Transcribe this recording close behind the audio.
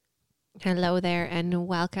Hello there, and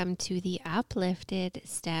welcome to the Uplifted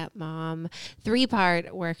Stepmom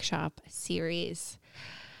 3-part workshop series.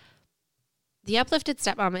 The Uplifted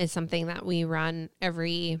Stepmom is something that we run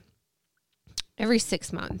every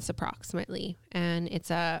 6 months approximately, and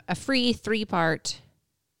it's a free 3-part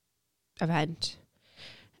event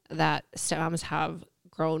that stepmoms have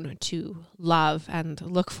grown to love and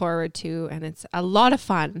look forward to, and it's a lot of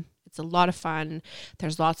fun. It's a lot of fun.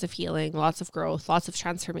 There's lots of healing, lots of growth, lots of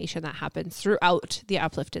transformation that happens throughout the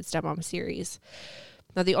Uplifted Stepmom series.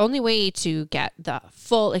 Now, the only way to get the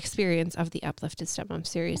full experience of the Uplifted Stepmom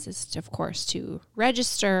series is, of course, to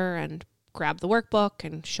register and grab the workbook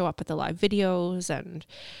and show up at the live videos and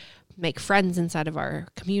make friends inside of our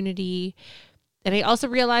community. And I also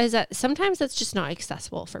realize that sometimes that's just not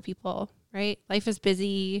accessible for people, right? Life is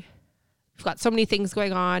busy. We've got so many things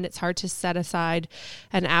going on. It's hard to set aside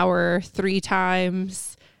an hour 3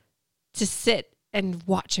 times to sit and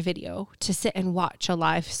watch a video, to sit and watch a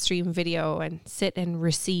live stream video and sit and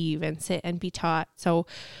receive and sit and be taught. So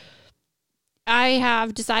I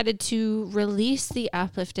have decided to release the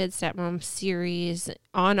Uplifted Stepmom series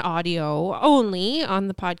on audio only on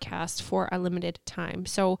the podcast for a limited time.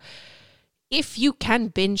 So if you can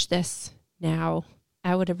binge this now,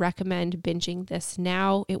 I would recommend binging this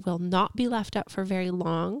now. It will not be left up for very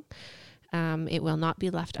long. It will not be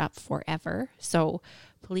left up forever. So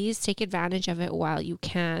please take advantage of it while you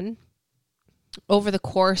can. Over the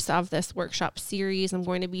course of this workshop series, I'm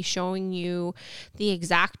going to be showing you the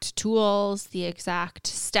exact tools, the exact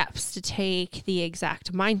steps to take, the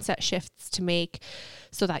exact mindset shifts to make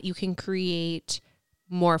so that you can create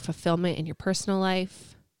more fulfillment in your personal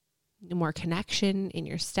life, more connection in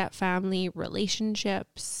your step family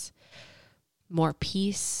relationships, more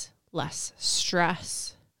peace, less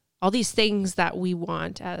stress, all these things that we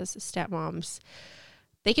want as stepmoms.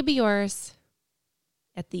 They could be yours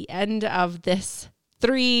at the end of this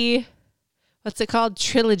trilogy,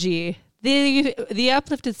 the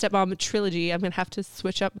Uplifted Stepmom trilogy. I'm gonna have to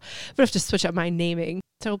switch up my naming.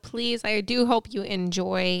 So please, I do hope you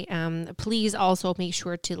enjoy. Please also make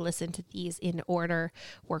sure to listen to these in order.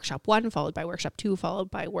 Workshop 1, followed by Workshop 2,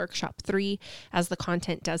 followed by Workshop 3, as the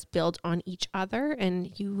content does build on each other.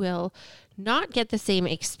 And you will not get the same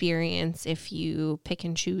experience if you pick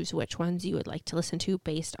and choose which ones you would like to listen to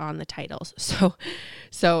based on the titles.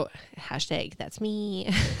 So hashtag that's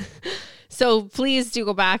me. So please do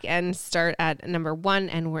go back and start at number 1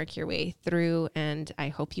 and work your way through. And I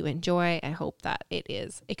hope you enjoy. I hope that it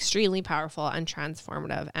is extremely powerful and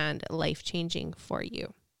transformative and life-changing for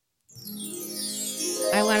you.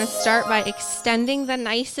 I want to start by extending the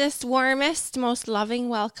nicest, warmest, most loving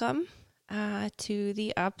welcome to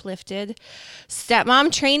the Uplifted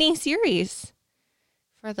Stepmom Training Series.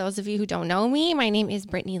 For those of you who don't know me, my name is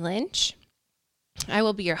Brittany Lynch. I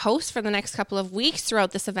will be your host for the next couple of weeks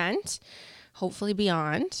throughout this event, hopefully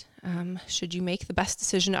beyond. Should you make the best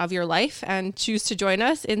decision of your life and choose to join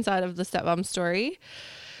us inside of the Stepmom Story,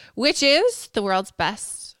 which is the world's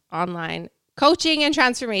best online coaching and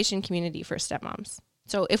transformation community for stepmoms.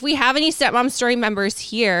 So if we have any Stepmom Story members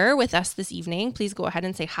here with us this evening, please go ahead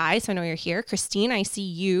and say hi so I know you're here. Christine, I see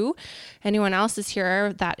you. Anyone else is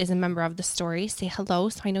here that is a member of the story, say hello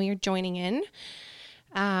so I know you're joining in.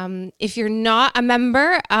 If you're not a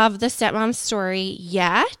member of the Stepmom Story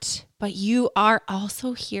yet, but you are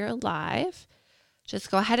also here live,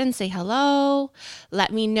 just go ahead and say hello.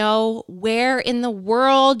 Let me know where in the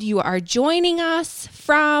world you are joining us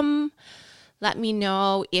from. Let me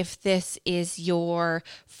know if this is your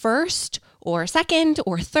first or second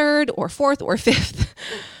or third or fourth or fifth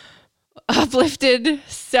Uplifted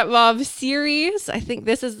Stepmom series. I think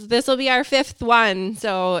this will be our 5th one,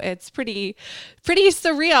 so it's pretty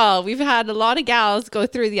surreal. We've had a lot of gals go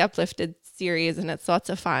through the Uplifted series, and it's lots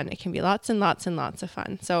of fun. It can be lots and lots and lots of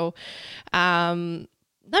fun. So,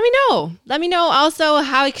 let me know. Let me know also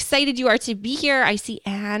how excited you are to be here. I see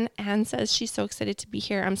Anne. Anne says she's so excited to be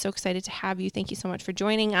here. I'm so excited to have you. Thank you so much for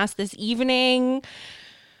joining us this evening.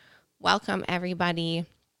 Welcome, everybody.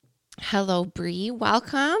 Hello, Bree.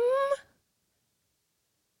 Welcome.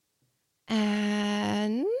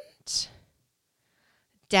 And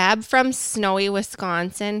Deb from snowy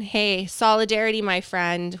Wisconsin. Hey, solidarity, my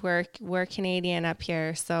friend. We're Canadian up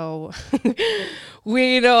here, so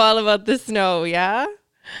we know all about the snow, yeah?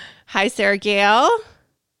 Hi, Sarah Gale.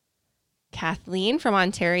 Kathleen from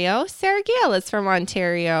Ontario. Sarah Gale is from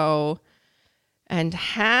Ontario. And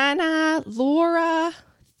Hannah, Laura.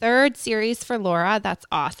 3rd series for Laura. That's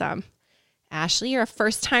awesome. Ashley, you're a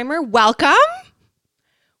first timer. Welcome.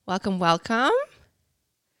 Welcome.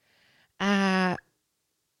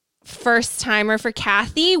 first timer for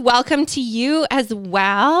Kathy. Welcome to you as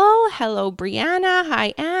well. Hello, Brianna.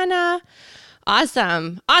 Hi, Anna.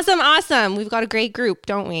 Awesome. We've got a great group,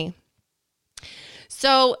 don't we?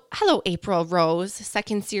 So, hello, April Rose.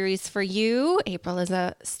 Second series for you. April is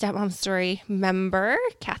a Stepmom Story member.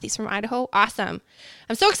 Kathy's from Idaho. Awesome.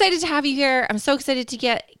 I'm so excited to have you here. I'm so excited to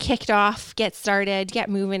get kicked off, get started, get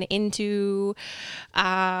moving into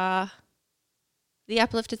the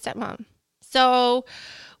Uplifted Stepmom. So,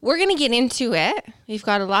 we're going to get into it. We've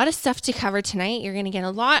got a lot of stuff to cover tonight. You're going to get a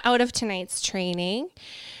lot out of tonight's training.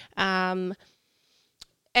 And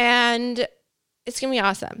it's going to be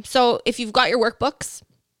awesome. So if you've got your workbooks,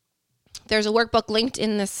 there's a workbook linked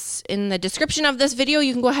in the description of this video.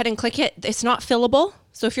 You can go ahead and click it. It's not fillable.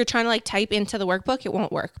 So if you're trying to type into the workbook, it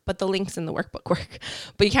won't work, but the links in the workbook work,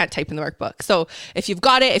 but you can't type in the workbook. So if you've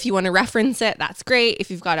got it, if you want to reference it, that's great.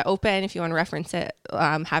 If you've got it open, if you want to reference it,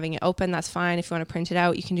 having it open, that's fine. If you want to print it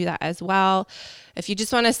out, you can do that as well. If you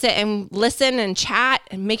just want to sit and listen and chat,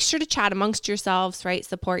 and make sure to chat amongst yourselves, right?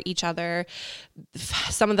 Support each other.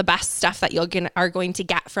 Some of the best stuff that are going to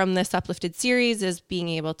get from this Uplifted series is being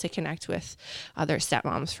able to connect with other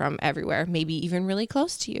stepmoms from everywhere, maybe even really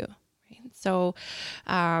close to you. So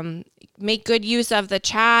make good use of the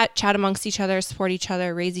chat amongst each other, support each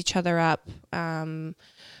other, raise each other up.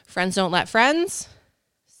 Friends don't let friends,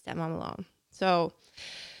 stepmom alone. So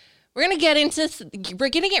we're going to get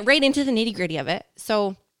right into the nitty gritty of it.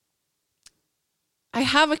 So I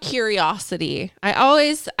have a curiosity. I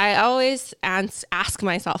always ask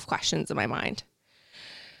myself questions in my mind.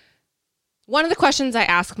 One of the questions I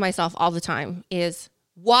ask myself all the time is,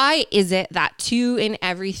 why is it that 2 in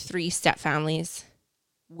every 3 step families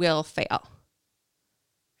will fail?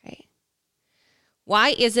 Right? Why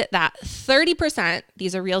is it that 30%,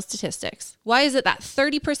 these are real statistics, why is it that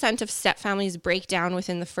 30% of step families break down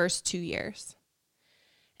within the first 2 years?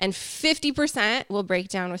 And 50% will break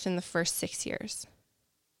down within the first 6 years?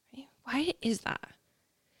 Right? Why is that?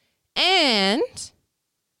 And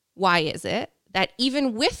why is it that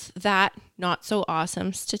even with that not so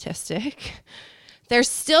awesome statistic, there's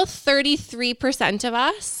still 33% of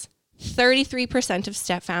us, 33% of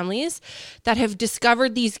step families that have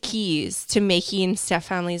discovered these keys to making step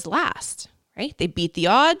families last, right? They beat the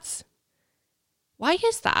odds. Why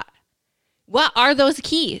is that? What are those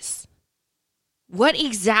keys? What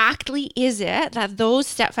exactly is it that those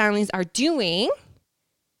step families are doing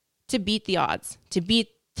to beat the odds,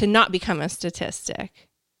 to not become a statistic,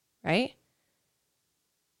 right?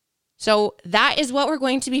 So that is what we're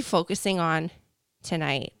going to be focusing on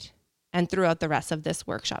tonight and throughout the rest of this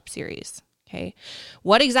workshop series. Okay.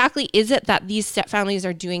 What exactly is it that these step families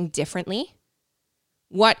are doing differently?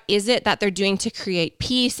 What is it that they're doing to create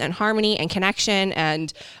peace and harmony and connection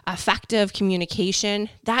and effective communication?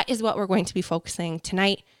 That is what we're going to be focusing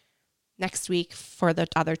tonight, next week for the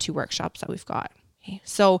other 2 workshops that we've got. Okay.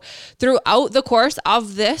 So throughout the course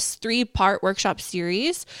of this 3-part workshop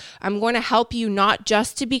series, I'm going to help you not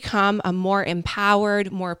just to become a more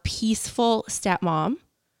empowered, more peaceful stepmom,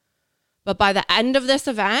 but by the end of this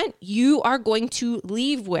event, you are going to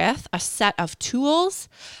leave with a set of tools,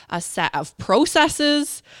 a set of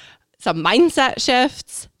processes, some mindset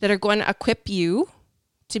shifts that are going to equip you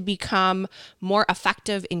to become more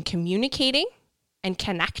effective in communicating and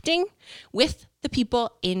connecting with the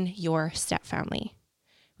people in your step family,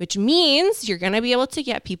 which means you're going to be able to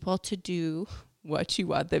get people to do what you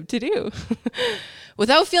want them to do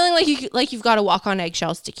without feeling like you've got to walk on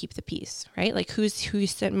eggshells to keep the peace, right? Like who's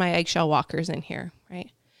sent my eggshell walkers in here,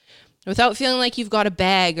 right? Without feeling like you've got to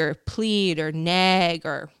beg or plead or nag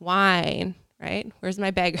or whine, right? Where's my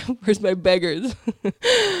beggars?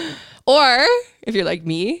 Or if you're like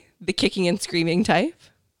me, the kicking and screaming type,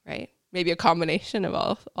 right? Maybe a combination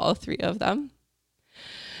of all 3 of them.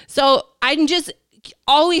 So I'm just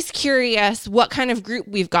always curious what kind of group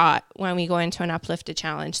we've got when we go into an Uplifted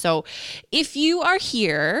challenge. So if you are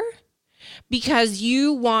here because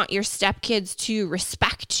you want your stepkids to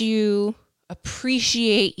respect you,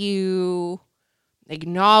 appreciate you,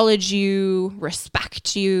 acknowledge you,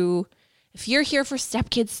 respect you, if you're here for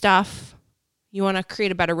stepkid stuff, you want to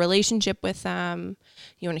create a better relationship with them,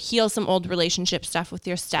 you want to heal some old relationship stuff with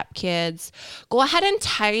your stepkids, go ahead and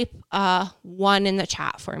type 1 in the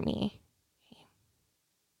chat for me.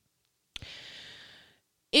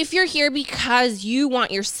 If you're here because you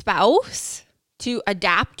want your spouse to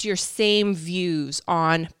adapt your same views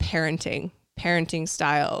on parenting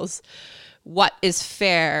styles, what is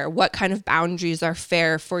fair, what kind of boundaries are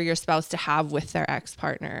fair for your spouse to have with their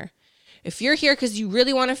ex-partner. If you're here because you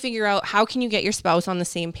really want to figure out how can you get your spouse on the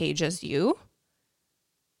same page as you,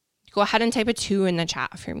 go ahead and type a 2 in the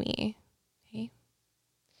chat for me. Okay.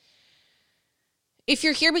 If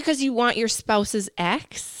you're here because you want your spouse's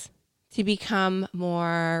ex to become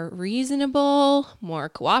more reasonable, more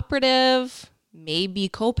cooperative, maybe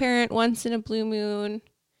co-parent once in a blue moon,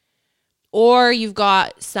 or you've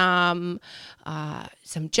got some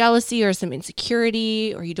jealousy or some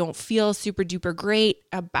insecurity, or you don't feel super duper great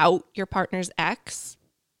about your partner's ex,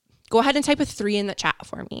 go ahead and type a 3 in the chat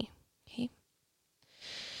for me. Okay.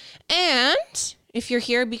 And if you're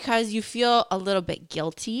here because you feel a little bit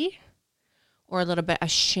guilty or a little bit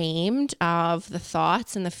ashamed of the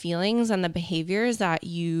thoughts and the feelings and the behaviors that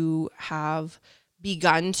you have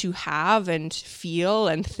begun to have and feel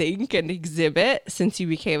and think and exhibit since you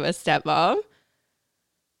became a stepmom.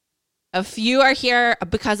 A few are here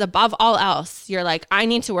because above all else, you're like, I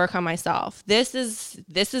need to work on myself. This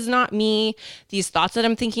is not me. These thoughts that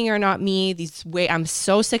I'm thinking are not me. I'm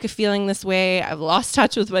so sick of feeling this way. I've lost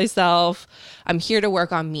touch with myself. I'm here to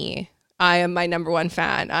work on me. I am my number one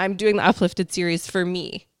fan. I'm doing the Uplifted series for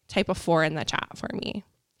me. Type a 4 in the chat for me.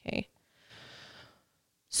 Okay.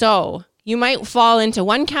 So you might fall into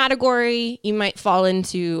one category. You might fall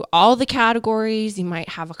into all the categories. You might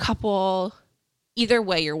have a couple. Either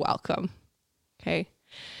way, you're welcome. Okay.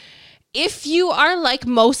 If you are like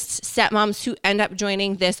most stepmoms who end up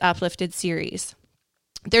joining this Uplifted series,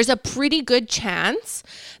 there's a pretty good chance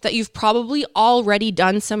that you've probably already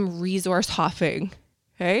done some resource hopping.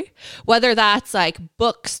 Okay. Whether that's like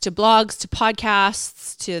books to blogs to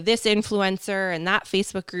podcasts to this influencer and that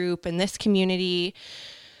Facebook group and this community.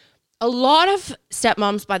 A lot of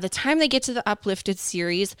stepmoms, by the time they get to the Uplifted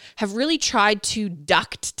series, have really tried to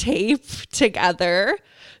duct tape together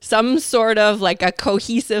some sort of like a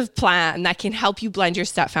cohesive plan that can help you blend your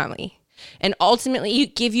stepfamily and ultimately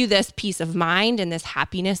give you this peace of mind and this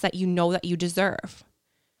happiness that you know that you deserve.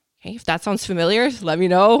 Okay, if that sounds familiar, let me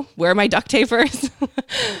know. Where are my duct tapers?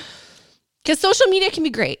 Because social media can be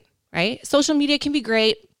great, right? Social media can be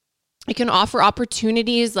great. It can offer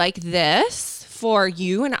opportunities like this for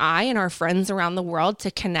you and I and our friends around the world to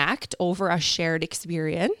connect over a shared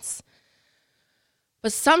experience.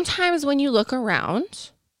 But sometimes when you look around,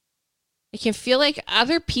 it can feel like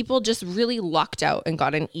other people just really lucked out and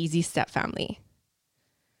got an easy stepfamily,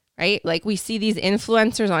 right? Like we see these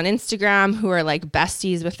influencers on Instagram who are like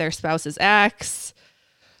besties with their spouse's ex.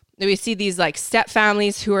 We see these like step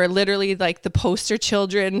families who are literally like the poster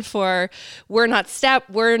children for we're not step,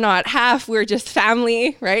 we're not half, we're just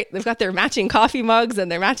family, right? They've got their matching coffee mugs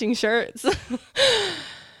and their matching shirts. And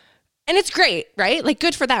it's great, right? Like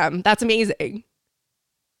good for them. That's amazing.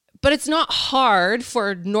 But it's not hard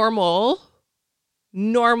for normal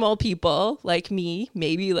people like me,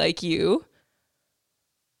 maybe like you,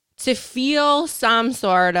 to feel some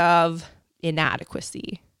sort of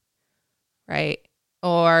inadequacy, right?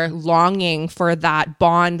 Or longing for that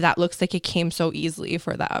bond that looks like it came so easily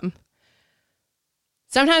for them.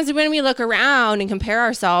 Sometimes when we look around and compare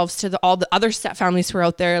ourselves to all the other stepfamilies who are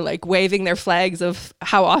out there like waving their flags of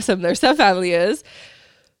how awesome their stepfamily is,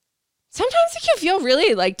 sometimes it can feel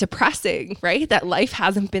really like depressing, right? That life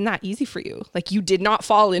hasn't been that easy for you. Like you did not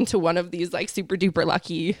fall into one of these like super duper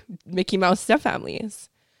lucky Mickey Mouse stepfamilies.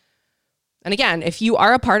 And again, if you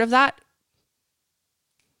are a part of that,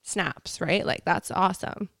 snaps, right? Like that's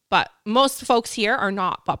awesome. But most folks here are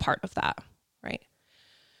not a part of that, right?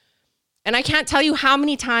 And I can't tell you how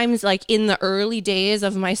many times like in the early days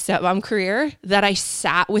of my stepmom career that I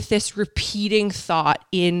sat with this repeating thought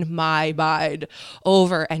in my mind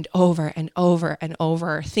over and over and over and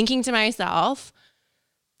over, thinking to myself,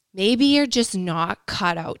 maybe you're just not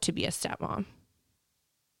cut out to be a stepmom.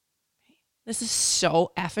 This is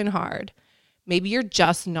so effing hard. Maybe you're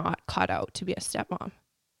just not cut out to be a stepmom.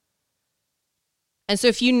 And so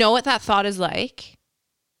if you know what that thought is like,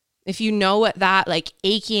 if you know what that like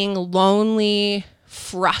aching, lonely,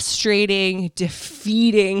 frustrating,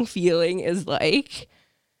 defeating feeling is like,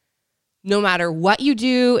 no matter what you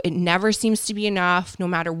do, it never seems to be enough. No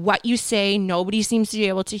matter what you say, nobody seems to be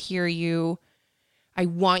able to hear you. I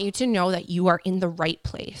want you to know that you are in the right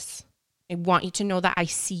place. I want you to know that I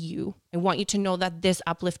see you. I want you to know that this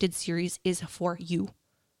Uplifted series is for you.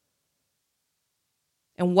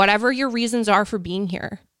 And whatever your reasons are for being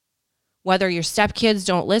here, whether your stepkids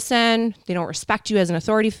don't listen, they don't respect you as an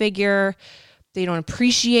authority figure, they don't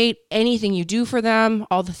appreciate anything you do for them,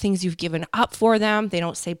 all the things you've given up for them, they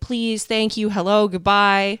don't say please, thank you, hello,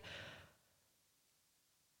 goodbye,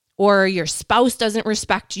 or your spouse doesn't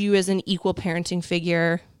respect you as an equal parenting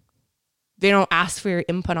figure, they don't ask for your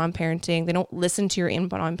input on parenting, they don't listen to your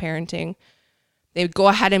input on parenting, they would go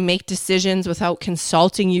ahead and make decisions without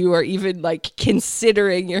consulting you or even like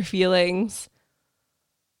considering your feelings.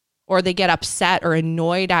 or they get upset or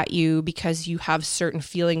annoyed at you because you have certain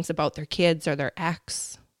feelings about their kids or their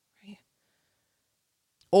ex, right?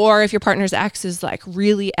 Or if your partner's ex is like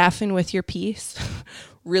really effing with your peace,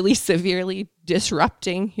 really severely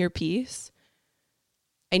disrupting your peace,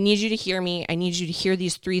 I need you to hear me. I need you to hear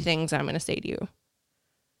these 3 things I'm going to say to you.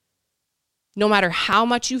 No matter how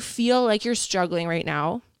much you feel like you're struggling right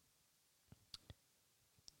now,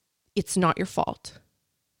 it's not your fault.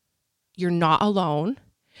 You're not alone,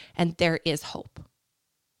 and there is hope.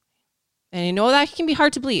 And I know that can be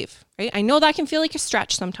hard to believe, right? I know that can feel like a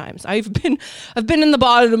stretch sometimes. I've been in the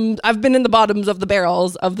bottoms of the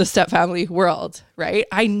barrels of the step family world, right?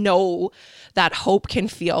 I know that hope can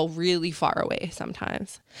feel really far away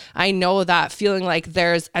sometimes. I know that feeling like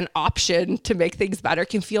there's an option to make things better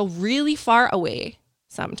can feel really far away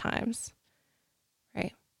sometimes,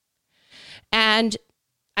 right? And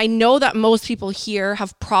I know that most people here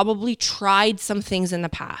have probably tried some things in the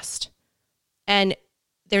past, and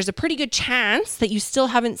there's a pretty good chance that you still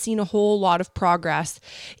haven't seen a whole lot of progress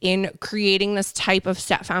in creating this type of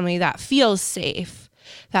step family that feels safe,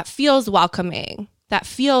 that feels welcoming, that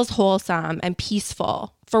feels wholesome and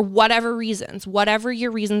peaceful for whatever reasons, whatever your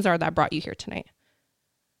reasons are that brought you here tonight.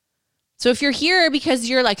 So if you're here because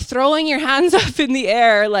you're like throwing your hands up in the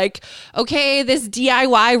air, like, okay, this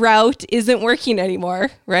DIY route isn't working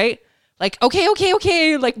anymore, right? Like,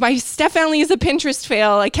 okay. Like my step family is a Pinterest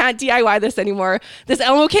fail. I can't DIY this anymore. This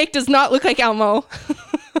Elmo cake does not look like Elmo.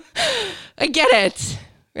 I get it,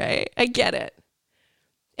 right? I get it.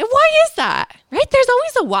 And why is that, right? There's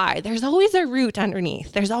always a why. There's always a root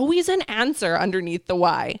underneath. There's always an answer underneath the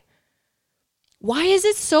why. Why is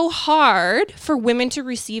it so hard for women to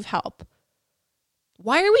receive help?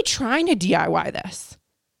 Why are we trying to DIY this?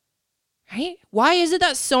 Right? Why is it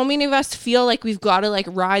that so many of us feel like we've got to like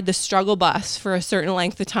ride the struggle bus for a certain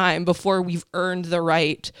length of time before we've earned the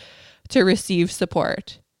right to receive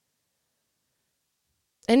support?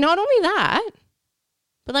 And not only that,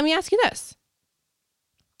 but let me ask you this.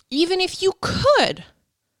 Even if you could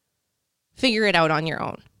figure it out on your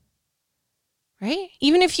own, right?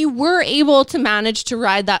 Even if you were able to manage to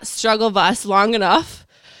ride that struggle bus long enough,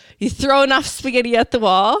 you throw enough spaghetti at the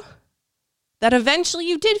wall, that eventually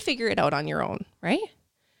you did figure it out on your own, right?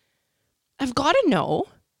 I've got to know,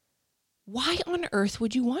 why on earth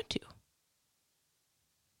would you want to?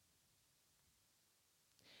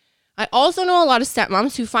 I also know a lot of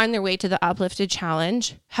stepmoms who find their way to the Uplifted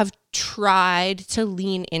Challenge have tried to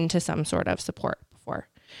lean into some sort of support before,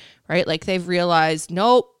 right? Like they've realized,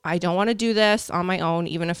 nope, I don't want to do this on my own,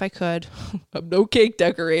 even if I could. I'm no cake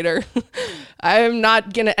decorator. I'm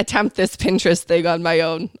not going to attempt this Pinterest thing on my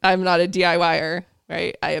own. I'm not a DIYer,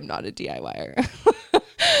 right? I am not a DIYer.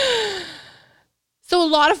 So a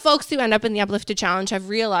lot of folks who end up in the Uplifted Challenge have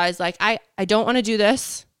realized like, I don't want to do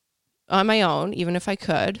this on my own, even if I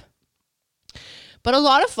could. But a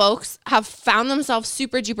lot of folks have found themselves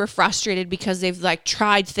super duper frustrated because they've like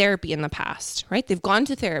tried therapy in the past, right? They've gone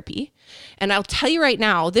to therapy. And I'll tell you right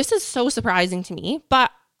now, this is so surprising to me,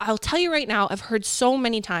 but I'll tell you right now, I've heard so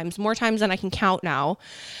many times, more times than I can count now,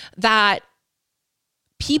 that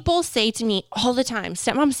people say to me all the time,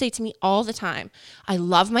 stepmoms say to me all the time, I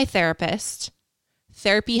love my therapist.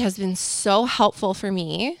 Therapy has been so helpful for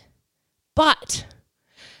me, but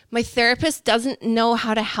my therapist doesn't know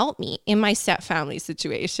how to help me in my step family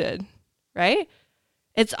situation, right?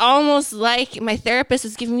 It's almost like my therapist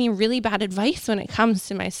is giving me really bad advice when it comes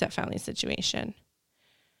to my step family situation.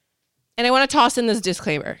 And I want to toss in this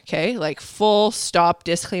disclaimer, okay? Like full stop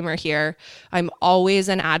disclaimer here. I'm always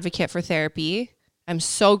an advocate for therapy. I'm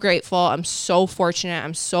so grateful. I'm so fortunate.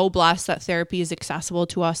 I'm so blessed that therapy is accessible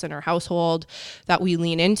to us in our household, that we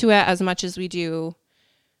lean into it as much as we do.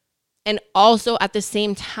 And also at the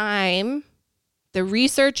same time, the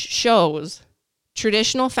research shows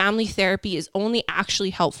traditional family therapy is only actually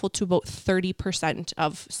helpful to about 30%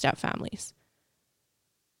 of step families.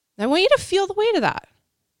 I want you to feel the weight of that,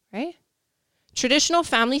 right? Traditional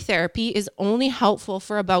family therapy is only helpful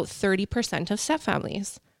for about 30% of step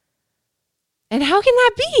families. And how can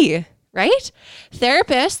that be, right?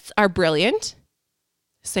 Therapists are brilliant.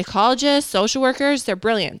 Psychologists, social workers, they're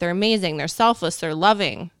brilliant. They're amazing. They're selfless. They're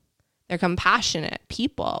loving. They're compassionate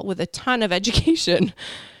people with a ton of education.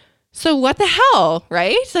 So what the hell,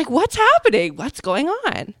 right? It's like, what's happening? What's going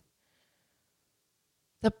on?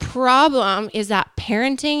 The problem is that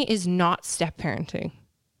parenting is not step parenting.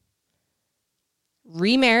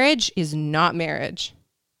 Remarriage is not marriage.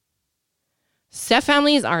 Step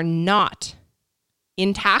families are not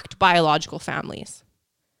intact biological families.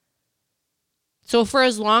 So for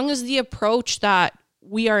as long as the approach that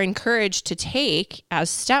we are encouraged to take as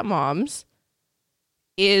stepmoms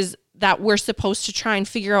is that we're supposed to try and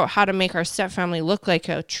figure out how to make our stepfamily look like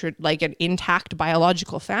an intact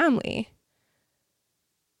biological family.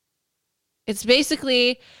 It's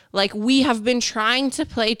basically like we have been trying to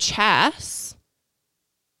play chess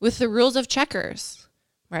with the rules of checkers,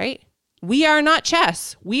 right? We are not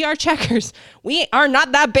chess. We are checkers. We are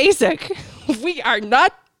not that basic. We are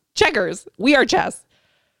not checkers. We are chess.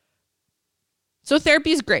 So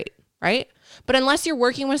therapy is great, right? But unless you're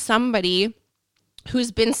working with somebody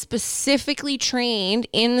who's been specifically trained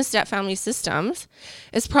in the stepfamily systems,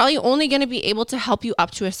 it's probably only going to be able to help you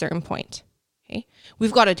up to a certain point. Okay?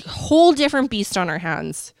 We've got a whole different beast on our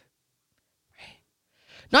hands.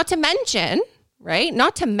 Not to mention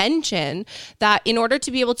that in order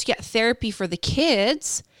to be able to get therapy for the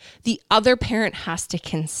kids, the other parent has to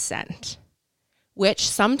consent, which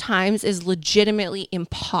sometimes is legitimately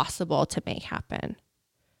impossible to make happen,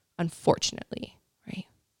 unfortunately, right?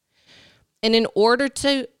 And in order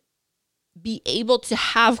to be able to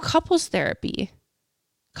have couples therapy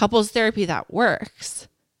that works,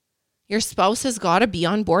 your spouse has got to be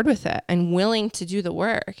on board with it and willing to do the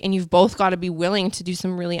work. And you've both got to be willing to do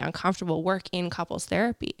some really uncomfortable work in couples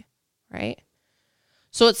therapy, right?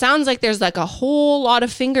 So it sounds like there's like a whole lot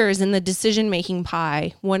of fingers in the decision-making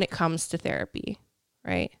pie when it comes to therapy,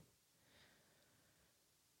 right?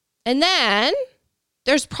 And then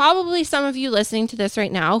there's probably some of you listening to this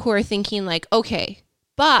right now who are thinking like, okay,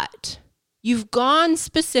 but you've gone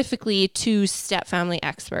specifically to stepfamily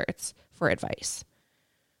experts for advice.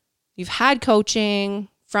 You've had coaching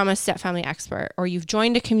from a stepfamily expert, or you've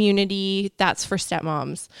joined a community that's for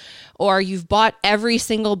stepmoms, or you've bought every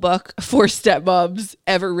single book for stepmoms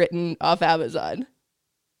ever written off Amazon.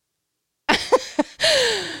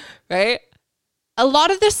 Right? A lot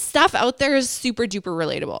of this stuff out there is super duper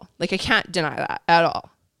relatable. Like, I can't deny that at all.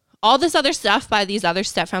 All this other stuff by these other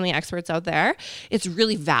stepfamily experts out there, it's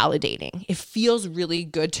really validating. It feels really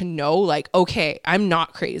good to know, like, okay, I'm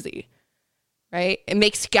not crazy. Right? It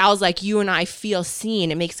makes gals like you and I feel seen.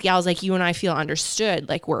 It makes gals like you and I feel understood,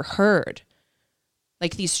 like we're heard.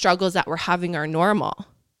 Like these struggles that we're having are normal.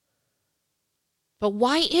 But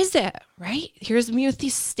why is it, right? Here's me with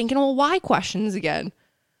these stinking old why questions again.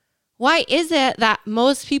 Why is it that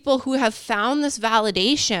most people who have found this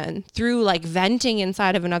validation through like venting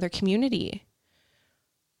inside of another community,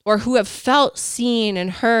 or who have felt seen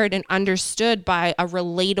and heard and understood by a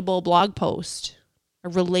relatable blog post, a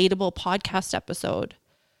relatable podcast episode,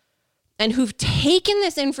 and who've taken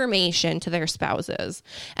this information to their spouses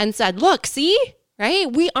and said, look, see,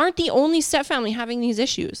 right? We aren't the only stepfamily having these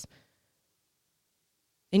issues.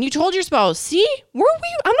 And you told your spouse, see, I'm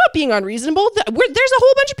not being unreasonable. There's a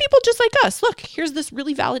whole bunch of people just like us. Look, here's this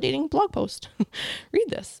really validating blog post. Read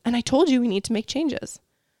this. And I told you we need to make changes.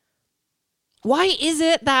 Why is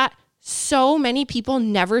it that so many people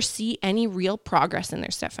never see any real progress in their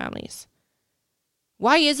stepfamilies?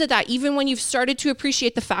 Why is it that even when you've started to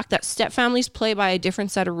appreciate the fact that stepfamilies play by a different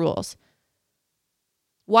set of rules,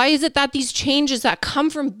 why is it that these changes that come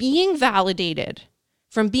from being validated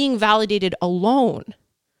alone,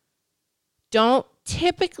 don't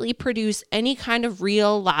typically produce any kind of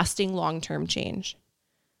real, lasting, long-term change?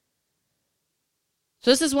 So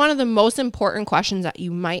this is one of the most important questions that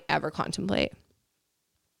you might ever contemplate.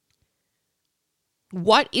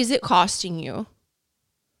 What is it costing you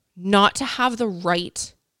not to have the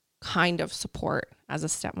right kind of support as a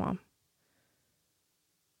stepmom?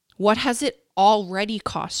 What has it already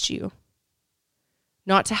cost you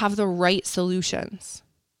not to have the right solutions?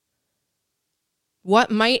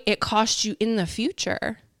 What might it cost you in the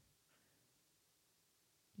future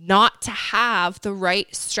not to have the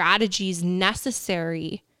right strategies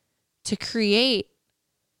necessary to create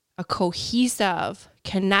a cohesive,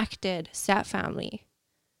 connected stepfamily?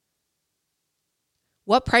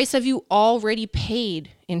 What price have you already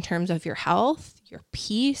paid in terms of your health, your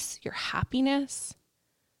peace, your happiness?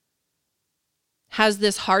 Has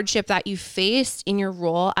this hardship that you faced in your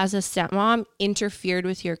role as a stepmom interfered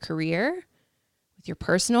with your career, with your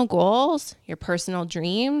personal goals, your personal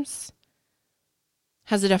dreams?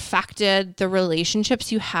 Has it affected the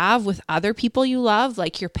relationships you have with other people you love,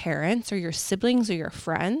 like your parents or your siblings or your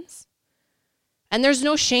friends? And there's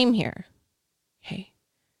no shame here. Okay?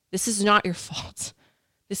 This is not your fault.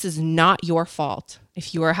 This is not your fault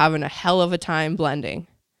if you are having a hell of a time blending.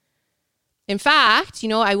 In fact,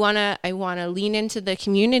 I want to lean into the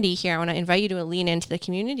community here. I want to invite you to lean into the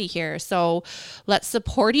community here. So let's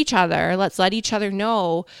support each other. Let's let each other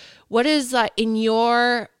know what is in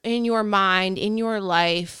your mind, in your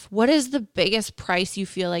life, what is the biggest price you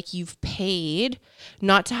feel like you've paid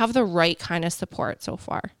not to have the right kind of support so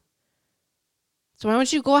far? So I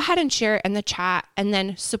want you to go ahead and share it in the chat and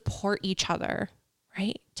then support each other,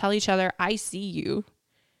 right? Tell each other, I see you.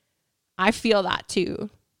 I feel that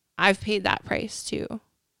too. I've paid that price too.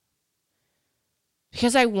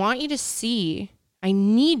 Because I want you to see, I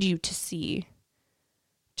need you to see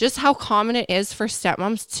just how common it is for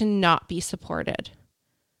stepmoms to not be supported.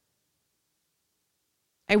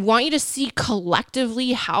 I want you to see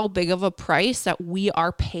collectively how big of a price that we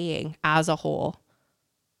are paying as a whole,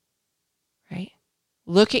 right?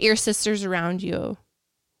 Look at your sisters around you.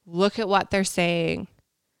 Look at what they're saying.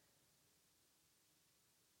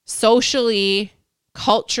 Socially,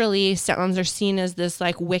 culturally, stepmoms are seen as this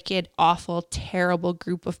like wicked, awful, terrible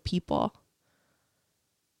group of people.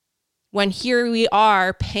 When here we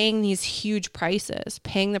are paying these huge prices,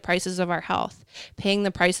 paying the prices of our health, paying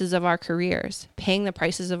the prices of our careers, paying the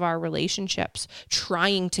prices of our relationships,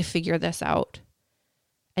 trying to figure this out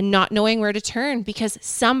and not knowing where to turn because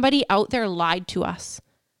somebody out there lied to us.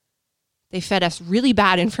 They fed us really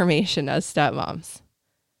bad information as stepmoms.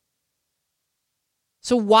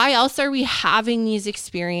 So why else are we having these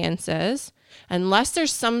experiences unless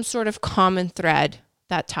there's some sort of common thread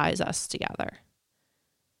that ties us together?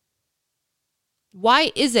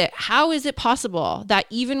 Why is it? How is it possible that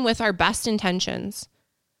even with our best intentions,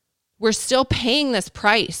 we're still paying this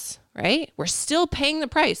price, right? We're still paying the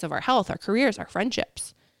price of our health, our careers, our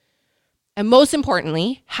friendships. And most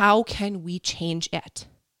importantly, how can we change it?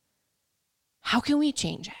 How can we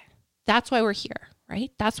change it? That's why we're here,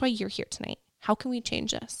 right? That's why you're here tonight. How can we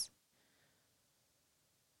change this?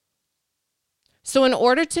 So in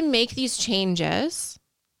order to make these changes,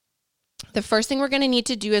 the first thing we're going to need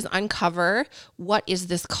to do is uncover what is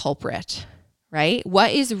this culprit, right?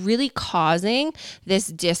 What is really causing this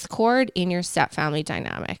discord in your stepfamily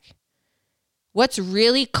dynamic? What's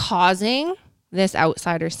really causing this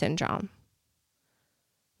outsider syndrome?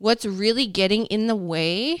 What's really getting in the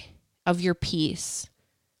way of your peace,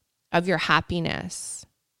 of your happiness,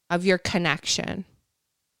 of your connection?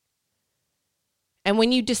 And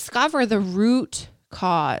when you discover the root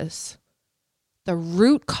cause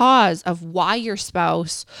of why your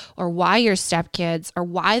spouse or why your stepkids or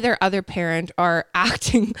why their other parent are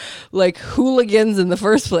acting like hooligans in the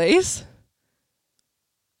first place,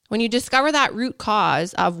 when you discover that root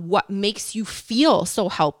cause of what makes you feel so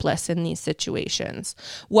helpless in these situations,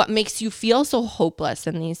 what makes you feel so hopeless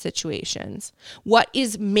in these situations, what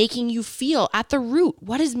is making you feel at the root,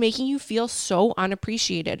 what is making you feel so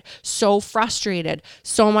unappreciated, so frustrated,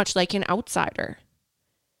 so much like an outsider,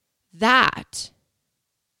 that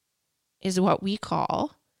is what we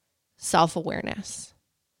call self-awareness.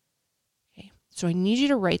 Okay, so I need you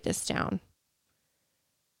to write this down.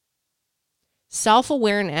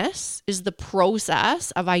 Self-awareness is the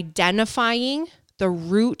process of identifying the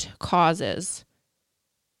root causes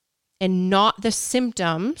and not the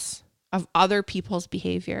symptoms of other people's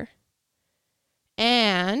behavior,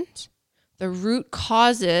 and the root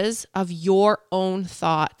causes of your own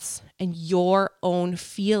thoughts and your own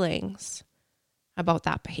feelings about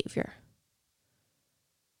that behavior.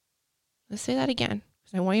 Let's say that again,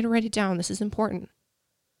 because I want you to write it down. This is important.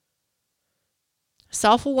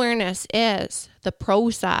 Self-awareness is the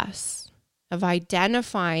process of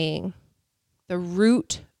identifying the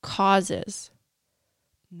root causes,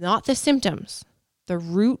 not the symptoms, the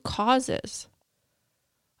root causes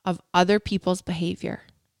of other people's behavior,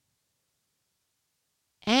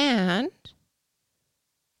 and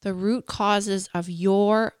the root causes of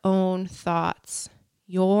your own thoughts,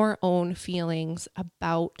 your own feelings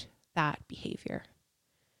about that behavior.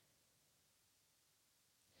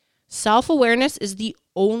 Self-awareness is the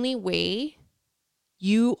only way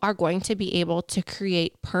you are going to be able to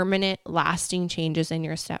create permanent, lasting changes in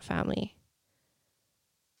your stepfamily.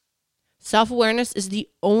 Self-awareness is the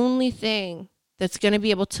only thing that's going to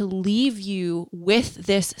be able to leave you with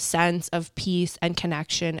this sense of peace and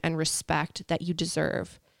connection and respect that you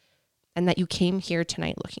deserve and that you came here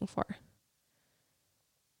tonight looking for.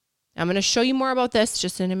 I'm going to show you more about this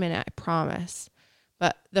just in a minute, I promise.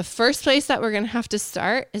 But the first place that we're going to have to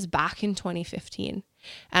start is back in 2015.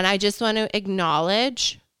 And I just want to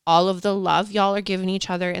acknowledge all of the love y'all are giving each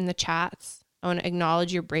other in the chats. I want to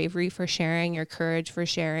acknowledge your bravery for sharing, your courage for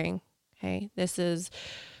sharing. Okay, this is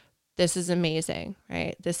amazing,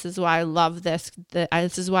 right? This is why I love this.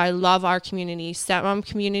 This is why I love our community. Stepmom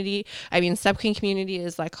community, Stepkin community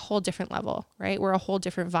is like a whole different level, right? We're a whole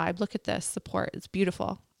different vibe. Look at this support. It's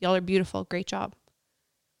beautiful. Y'all are beautiful. Great job.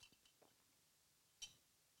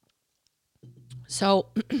 So,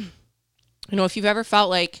 if you've ever felt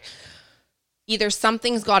like either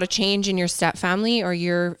something's got to change in your stepfamily or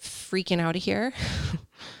you're freaking out of here,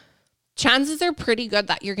 chances are pretty good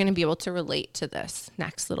that you're going to be able to relate to this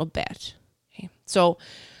next little bit. Okay. So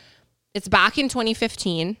it's back in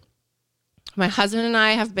 2015. My husband and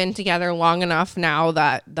I have been together long enough now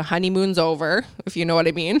that the honeymoon's over, if you know what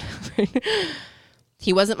I mean.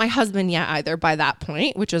 He wasn't my husband yet either by that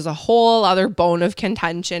point, which is a whole other bone of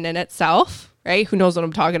contention in itself, right? Who knows what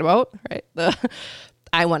I'm talking about, right?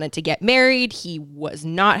 I wanted to get married. He was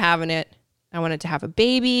not having it. I wanted to have a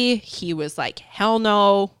baby. He was like, hell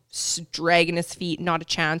no, dragging his feet, not a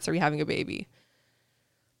chance are we having a baby.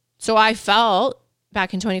 So I felt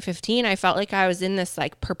back in 2015, I felt like I was in this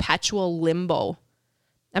like perpetual limbo.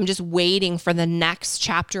 I'm just waiting for the next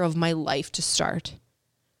chapter of my life to start.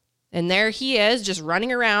 And there he is just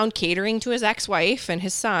running around catering to his ex-wife and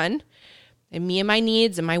his son. And me and my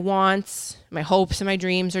needs and my wants, my hopes and my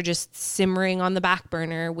dreams are just simmering on the back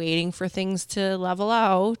burner, waiting for things to level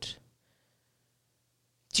out.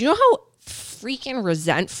 Do you know how freaking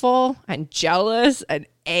resentful and jealous and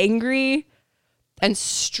angry and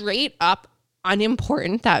straight up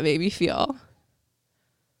unimportant that made me feel?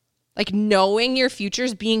 Like knowing your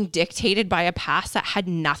future's being dictated by a past that had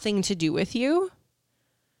nothing to do with you.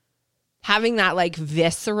 Having that like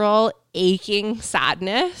visceral, aching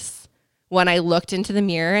sadness when I looked into the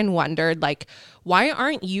mirror and wondered like, why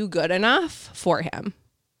aren't you good enough for him?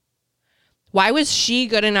 Why was she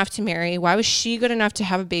good enough to marry? Why was she good enough to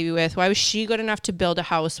have a baby with? Why was she good enough to build a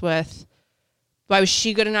house with? Why was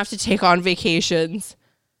she good enough to take on vacations?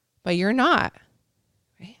 But you're not.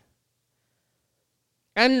 Right?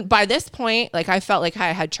 And by this point, like I felt like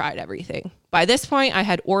I had tried everything. By this point, I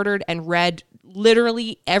had ordered and read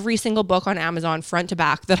literally every single book on Amazon front to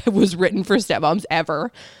back that was written for stepmoms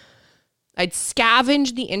ever. I'd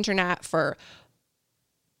scavenged the internet for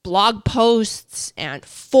blog posts and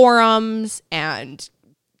forums and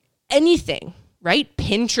anything, right?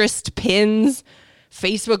 Pinterest pins,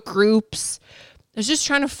 Facebook groups. I was just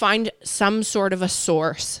trying to find some sort of a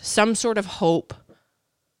source, some sort of hope,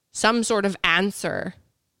 some sort of answer,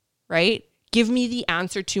 right? Give me the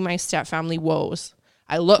answer to my stepfamily woes.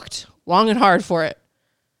 I looked long and hard for it,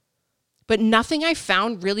 but nothing I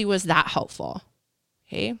found really was that helpful.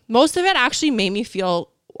 Okay. Most of it actually made me feel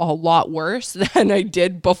a lot worse than I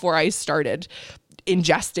did before I started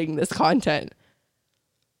ingesting this content.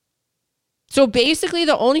 So basically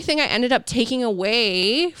the only thing I ended up taking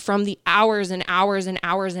away from the hours and hours and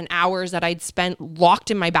hours and hours that I'd spent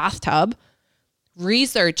locked in my bathtub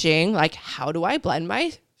researching, like, how do I blend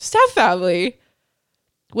my stepfamily,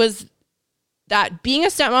 was that being a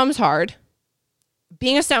stepmom is hard.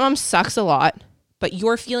 Being a stepmom sucks a lot, but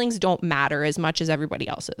your feelings don't matter as much as everybody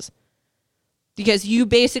else's. Because you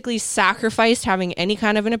basically sacrificed having any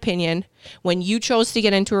kind of an opinion when you chose to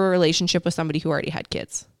get into a relationship with somebody who already had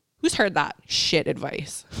kids. Who's heard that shit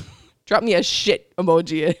advice? Drop me a shit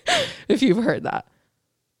emoji if you've heard that,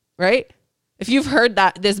 right? If you've heard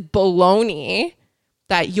that, this baloney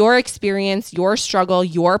that your experience, your struggle,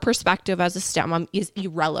 your perspective as a stepmom is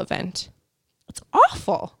irrelevant. It's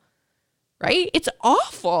awful, right? It's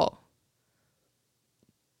awful.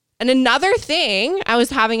 And another thing I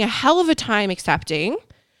was having a hell of a time accepting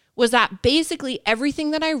was that basically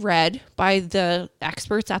everything that I read by the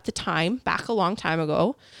experts at the time, back a long time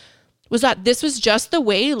ago, was that this was just the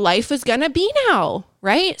way life was going to be now,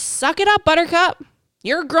 right? Suck it up, buttercup.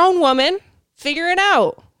 You're a grown woman. Figure it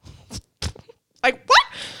out. Like, what?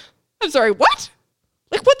 I'm sorry, what?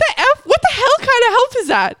 Like, what the F? What the hell kind of help is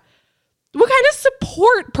that? What kind of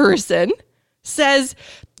support person says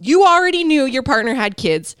you already knew your partner had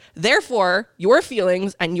kids, therefore your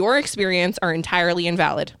feelings and your experience are entirely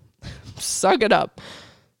invalid? Suck it up.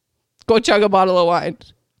 Go chug a bottle of wine,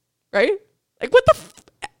 right? Like, what the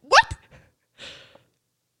what?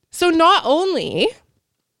 So not only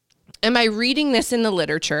am I reading this in the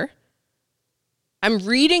literature, I'm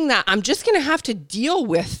reading that I'm just going to have to deal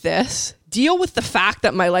with this, deal with the fact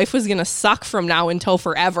that my life was going to suck from now until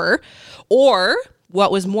forever, or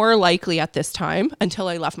what was more likely at this time, until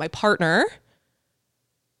I left my partner.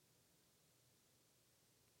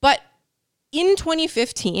 But in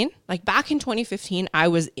 2015, like back in 2015, I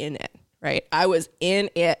was in it, right? I was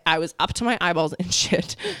in it. I was up to my eyeballs in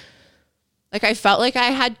shit. Like I felt like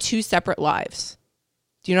I had two separate lives.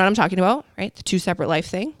 Do you know what I'm talking about? Right? The two separate life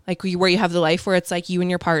thing. Like where you have the life where it's like you and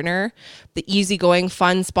your partner, the easygoing,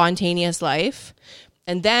 fun, spontaneous life.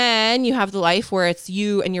 And then you have the life where it's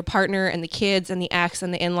you and your partner and the kids and the ex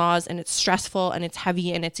and the in-laws, and it's stressful and it's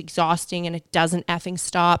heavy and it's exhausting and it doesn't effing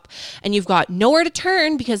stop. And you've got nowhere to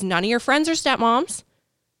turn because none of your friends are stepmoms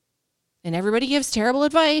and everybody gives terrible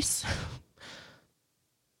advice.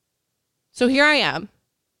 So here I am.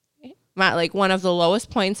 I'm at like one of the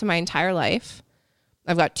lowest points in my entire life.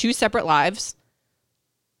 I've got 2 separate lives.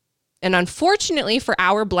 And unfortunately for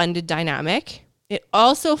our blended dynamic, it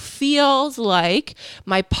also feels like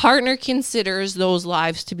my partner considers those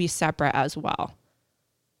lives to be separate as well.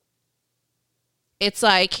 It's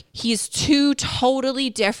like he's 2 totally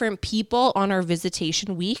different people on our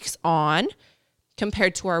visitation weeks on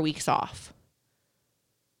compared to our weeks off.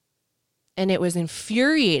 And it was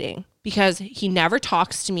infuriating because he never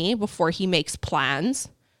talks to me before he makes plans.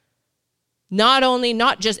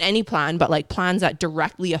 Not just any plan, but like plans that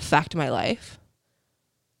directly affect my life.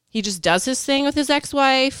 He just does his thing with his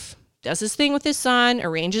ex-wife, does his thing with his son,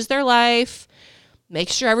 arranges their life,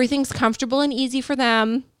 makes sure everything's comfortable and easy for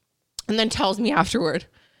them, and then tells me afterward,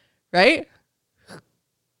 right?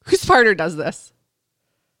 Whose partner does this?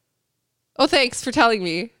 Oh, thanks for telling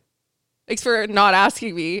me. Thanks for not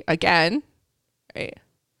asking me again, right?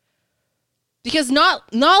 Because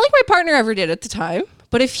not like my partner ever did at the time,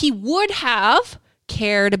 but if he would have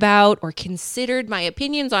cared about or considered my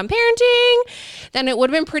opinions on parenting, then it would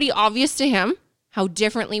have been pretty obvious to him how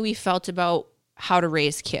differently we felt about how to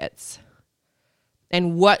raise kids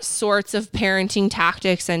and what sorts of parenting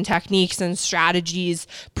tactics and techniques and strategies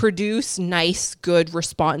produce nice, good,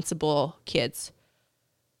 responsible kids.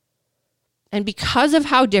 And because of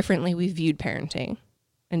how differently we viewed parenting,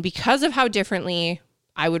 and because of how differently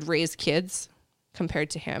I would raise kids compared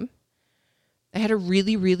to him, I had a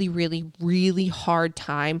really, really, really, really hard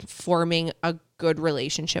time forming a good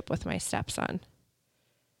relationship with my stepson.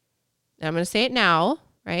 And I'm going to say it now,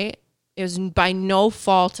 right? It was by no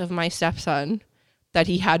fault of my stepson that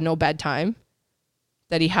he had no bedtime,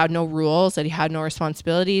 that he had no rules, that he had no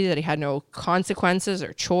responsibility, that he had no consequences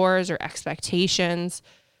or chores or expectations.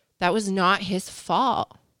 That was not his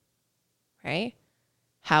fault, right?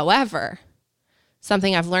 However,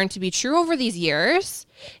 something I've learned to be true over these years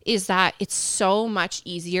is that it's so much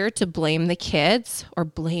easier to blame the kids or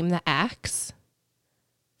blame the ex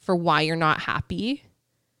for why you're not happy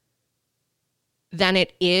than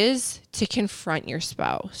it is to confront your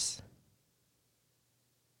spouse.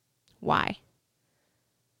 Why?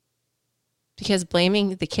 Because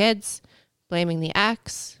blaming the kids, blaming the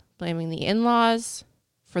ex, blaming the in-laws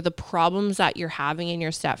for the problems that you're having in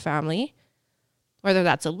your stepfamily, whether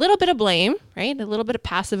that's a little bit of blame, right? A little bit of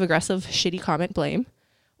passive-aggressive, shitty comment blame,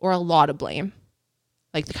 or a lot of blame,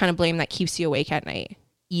 like the kind of blame that keeps you awake at night,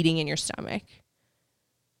 eating in your stomach.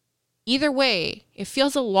 Either way, it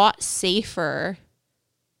feels a lot safer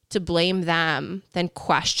to blame them than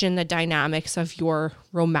question the dynamics of your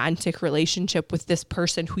romantic relationship with this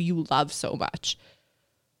person who you love so much.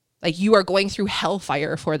 Like you are going through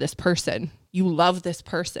hellfire for this person. You love this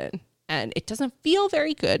person, and it doesn't feel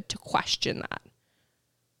very good to question that.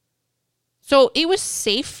 So it was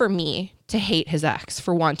safe for me to hate his ex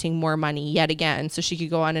for wanting more money yet again so she could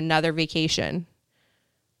go on another vacation,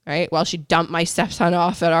 right? While she dumped my stepson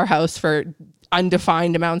off at our house for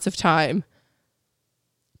undefined amounts of time.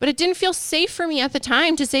 But it didn't feel safe for me at the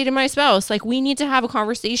time to say to my spouse, like, we need to have a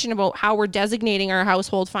conversation about how we're designating our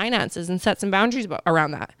household finances and set some boundaries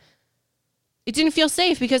around that. It didn't feel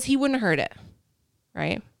safe because he wouldn't hurt it,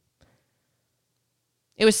 right?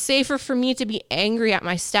 It was safer for me to be angry at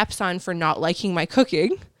my stepson for not liking my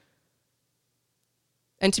cooking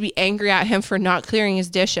and to be angry at him for not clearing his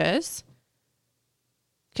dishes,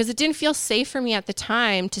 because it didn't feel safe for me at the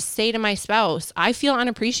time to say to my spouse, I feel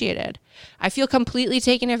unappreciated. I feel completely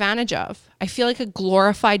taken advantage of. I feel like a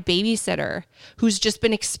glorified babysitter who's just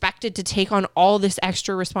been expected to take on all this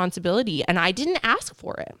extra responsibility, and I didn't ask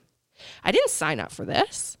for it. I didn't sign up for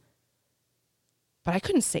this, but I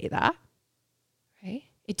couldn't say that, right?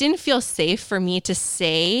 It didn't feel safe for me to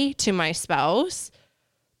say to my spouse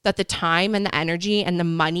that the time and the energy and the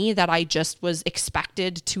money that I just was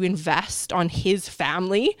expected to invest on his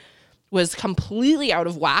family was completely out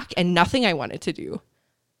of whack and nothing I wanted to do.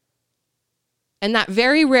 And that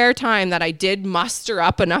very rare time that I did muster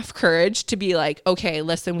up enough courage to be like, okay,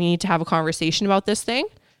 listen, we need to have a conversation about this thing.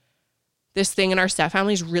 This thing in our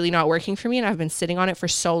stepfamily is really not working for me, and I've been sitting on it for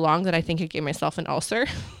so long that I think I gave myself an ulcer.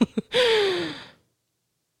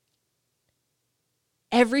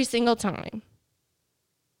 Every single time,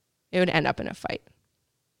 it would end up in a fight.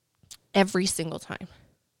 Every single time.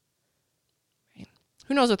 Right?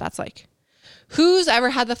 Who knows what that's like? Who's ever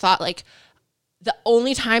had the thought, like, the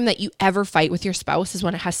only time that you ever fight with your spouse is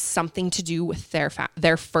when it has something to do with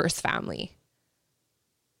their first family?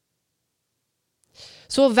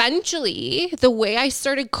 So eventually, the way I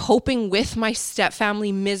started coping with my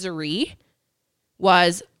stepfamily misery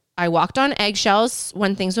was I walked on eggshells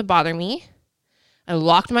when things would bother me. I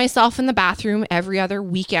locked myself in the bathroom every other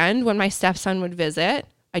weekend when my stepson would visit,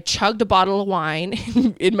 I chugged a bottle of wine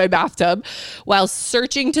in my bathtub while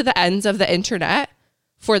searching to the ends of the internet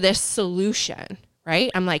for this solution,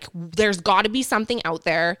 right? I'm like, there's got to be something out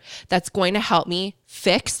there that's going to help me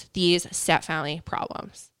fix these stepfamily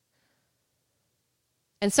problems.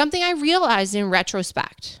 And something I realized in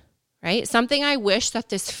retrospect, right? Something I wish that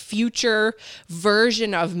this future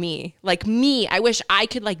version of me, like me, I wish I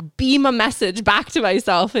could like beam a message back to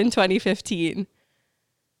myself in 2015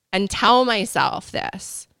 and tell myself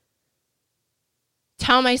this.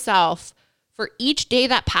 Tell myself, for each day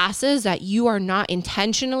that passes that you are not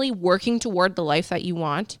intentionally working toward the life that you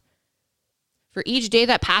want, for each day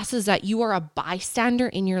that passes that you are a bystander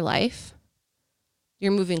in your life,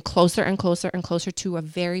 you're moving closer and closer and closer to a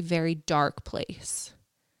very, very dark place.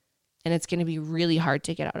 And it's going to be really hard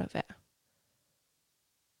to get out of it.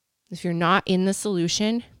 If you're not in the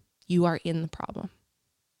solution, you are in the problem.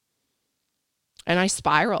 And I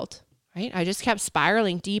spiraled, right? I just kept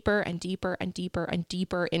spiraling deeper and deeper and deeper and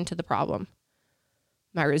deeper into the problem.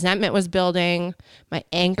 My resentment was building. My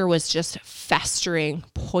anger was just festering,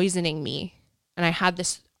 poisoning me. And I had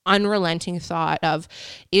this unrelenting thought of,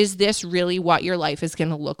 is this really what your life is going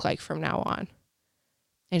to look like from now on?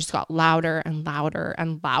 It just got louder and louder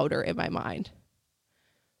and louder in my mind.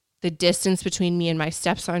 The distance between me and my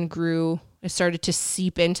stepson grew. It started to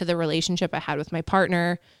seep into the relationship I had with my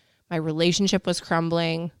partner. My relationship was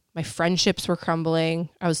crumbling. My friendships were crumbling.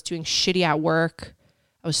 I was doing shitty at work.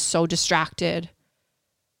 I was so distracted.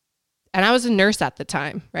 And I was a nurse at the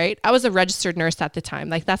time, right? I was a registered nurse at the time.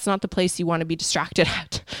 Like, that's not the place you want to be distracted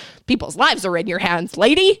at. People's lives are in your hands,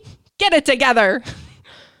 lady. Get it together.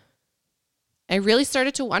 I really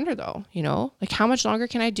started to wonder though, like how much longer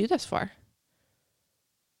can I do this for?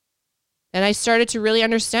 And I started to really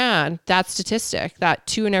understand that statistic that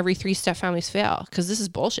 2 in every 3 step families fail, because this is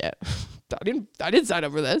bullshit. I didn't sign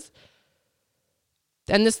up for this.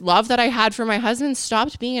 And this love that I had for my husband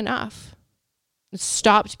stopped being enough. It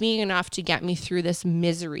stopped being enough to get me through this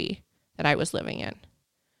misery that I was living in.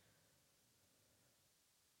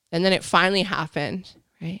 And then it finally happened,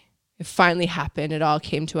 right? It finally happened. It all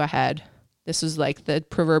came to a head. This was like the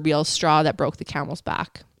proverbial straw that broke the camel's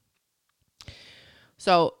back.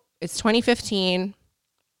 So it's 2015.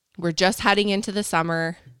 We're just heading into the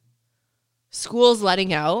summer. School's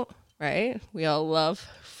letting out, right? We all love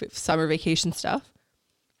summer vacation stuff.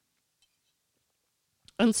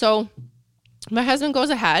 And so my husband goes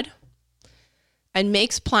ahead and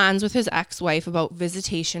makes plans with his ex-wife about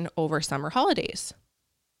visitation over summer holidays.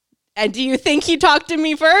 And do you think he talked to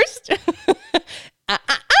me first?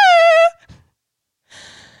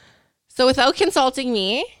 So without consulting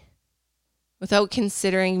me, without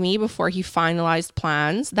considering me before he finalized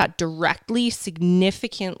plans that directly,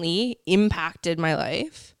 significantly impacted my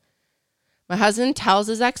life, my husband tells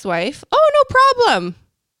his ex-wife, "Oh, no problem.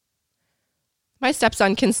 My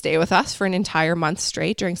stepson can stay with us for an entire month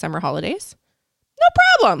straight during summer holidays. No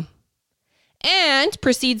problem." And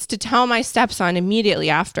proceeds to tell my stepson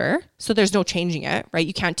immediately after, so there's no changing it, right?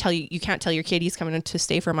 You can't tell your kid he's coming in to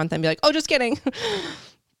stay for a month and be like, "Oh, just kidding."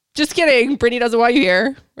 Just kidding. Brittany doesn't want you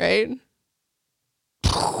here, right?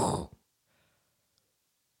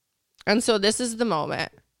 And so this is the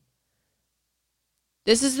moment.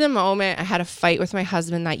 This is the moment I had a fight with my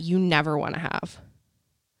husband that you never want to have.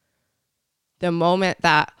 The moment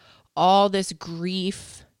that all this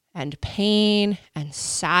grief and pain and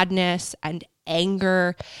sadness and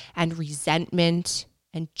anger and resentment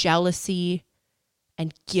and jealousy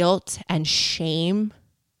and guilt and shame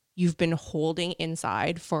you've been holding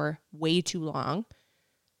inside for way too long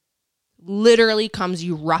literally comes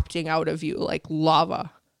erupting out of you like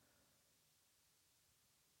lava.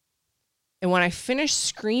 And when I finished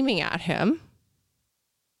screaming at him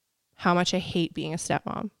how much I hate being a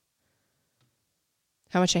stepmom,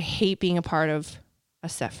 how much I hate being a part of a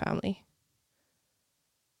stepfamily,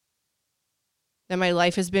 that my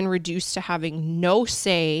life has been reduced to having no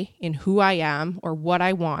say in who I am or what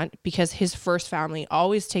I want because his first family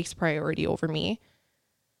always takes priority over me,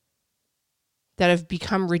 that I've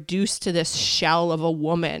become reduced to this shell of a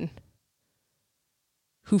woman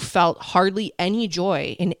who felt hardly any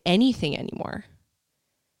joy in anything anymore.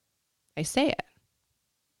 I say it.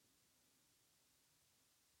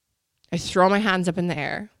 I throw my hands up in the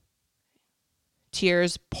air,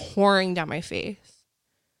 tears pouring down my face.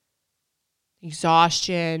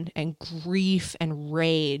 Exhaustion and grief and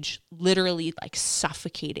rage literally like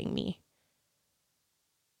suffocating me.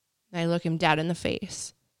 And I look him dead in the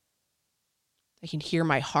face. I can hear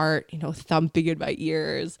my heart, thumping in my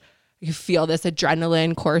ears. I can feel this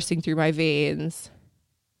adrenaline coursing through my veins.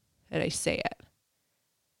 And I say it.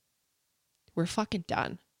 We're fucking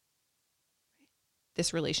done.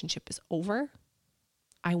 This relationship is over.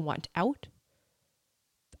 I want out.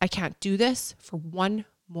 I can't do this for one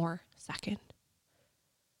more second.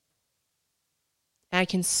 And I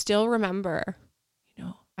can still remember,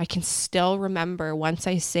 once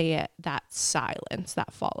I say it, that silence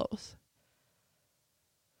that follows.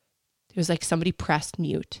 It was like somebody pressed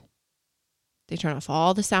mute. They turn off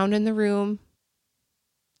all the sound in the room.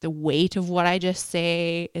 The weight of what I just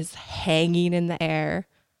say is hanging in the air.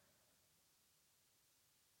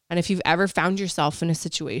 And if you've ever found yourself in a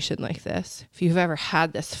situation like this, if you've ever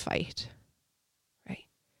had this fight, right,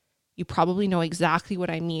 you probably know exactly what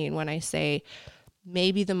I mean when I say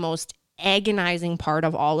maybe the most agonizing part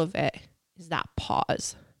of all of it is that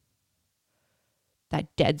pause,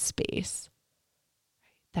 that dead space,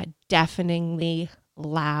 that deafeningly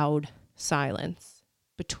loud silence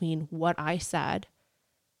between what I said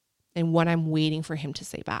and what I'm waiting for him to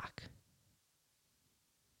say back.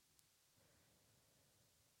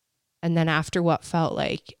 And then after what felt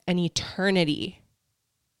like an eternity,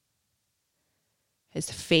 his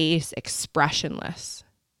face expressionless.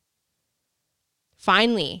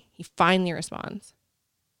 He finally responds.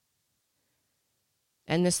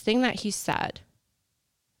 And this thing that he said,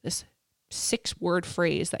 this 6-word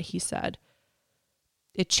phrase that he said,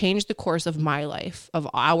 it changed the course of my life, of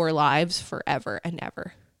our lives forever and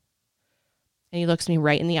ever. And he looks me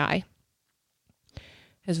right in the eye.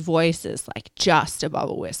 His voice is like just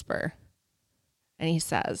above a whisper. And he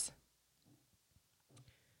says,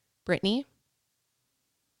 Brittany,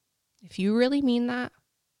 if you really mean that,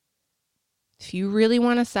 if you really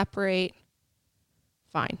want to separate,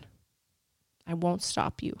 fine. I won't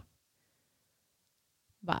stop you.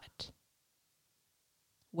 But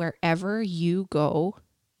wherever you go,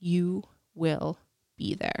 you will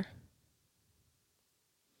be there.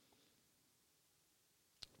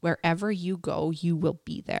 Wherever you go, you will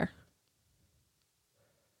be there.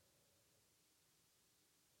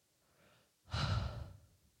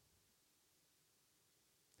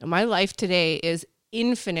 My life today is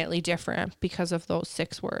infinitely different because of those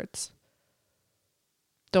 6 words.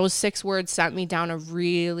 Those 6 words sent me down a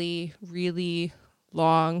really, really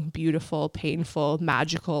long, beautiful, painful,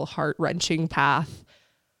 magical, heart-wrenching path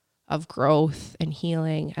of growth and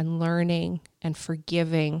healing and learning and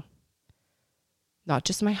forgiving. Not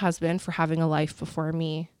just my husband for having a life before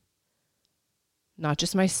me. Not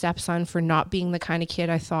just my stepson for not being the kind of kid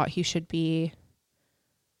I thought he should be.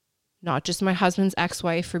 Not just my husband's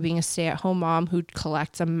ex-wife for being a stay-at-home mom who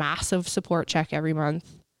collects a massive support check every month.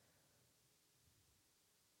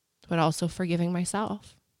 But also forgiving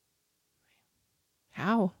myself.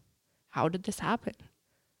 How? How did this happen?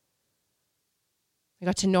 I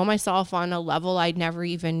got to know myself on a level I never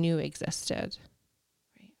even knew existed.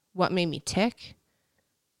 What made me tick?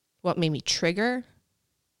 What made me trigger?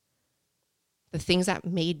 The things that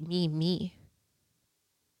made me me.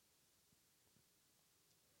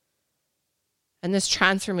 And this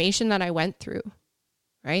transformation that I went through,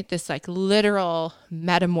 right? This like literal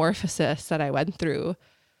metamorphosis that I went through,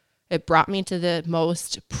 it brought me to the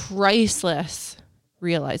most priceless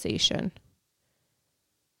realization.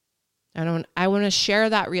 And I want to share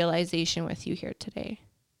that realization with you here today.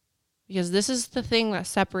 Because this is the thing that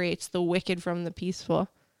separates the wicked from the peaceful.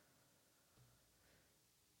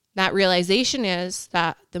 That realization is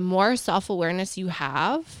that the more self-awareness you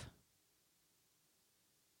have,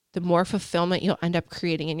 the more fulfillment you'll end up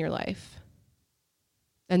creating in your life.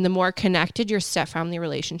 And the more connected your step-family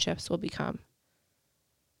relationships will become.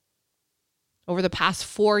 Over the past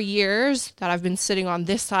 4 years that I've been sitting on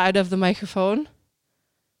this side of the microphone,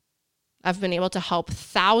 I've been able to help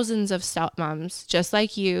thousands of stepmoms just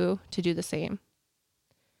like you to do the same.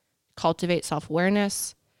 Cultivate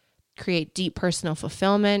self-awareness, create deep personal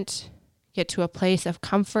fulfillment, get to a place of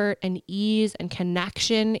comfort and ease and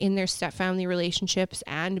connection in their stepfamily relationships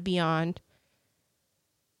and beyond.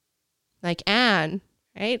 Like Anne,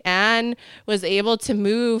 right? Anne was able to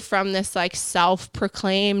move from this like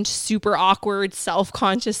self-proclaimed, super awkward,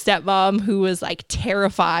 self-conscious stepmom who was like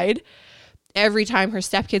terrified every time her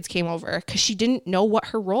stepkids came over because she didn't know what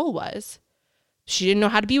her role was. She didn't know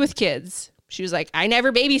how to be with kids. She was like, I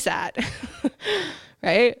never babysat,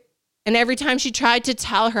 right? And every time she tried to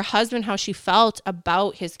tell her husband how she felt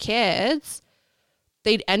about his kids,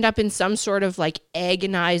 they'd end up in some sort of like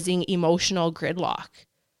agonizing emotional gridlock.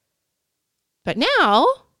 But now,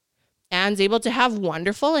 Anne's able to have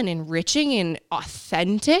wonderful and enriching and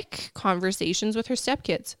authentic conversations with her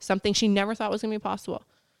stepkids, something she never thought was going to be possible.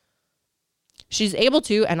 She's able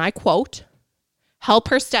to, and I quote, help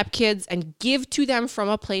her stepkids and give to them from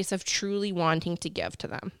a place of truly wanting to give to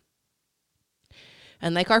them.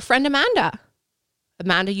 And like our friend Amanda,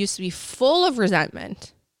 Amanda used to be full of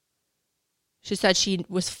resentment. She said she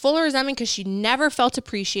was full of resentment because she never felt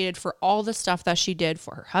appreciated for all the stuff that she did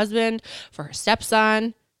for her husband, for her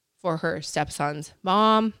stepson, for her stepson's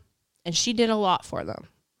mom, and she did a lot for them.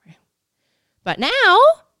 But now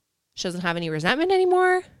she doesn't have any resentment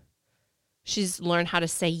anymore. She's learned how to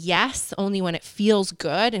say yes only when it feels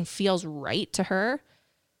good and feels right to her,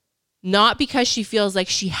 not because she feels like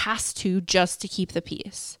she has to just to keep the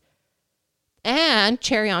peace. And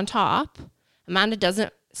cherry on top, Amanda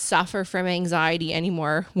doesn't suffer from anxiety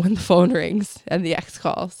anymore when the phone rings and the ex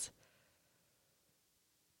calls.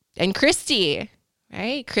 And Christy,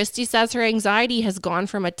 right? Christy says her anxiety has gone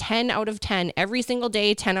from a 10 out of 10 every single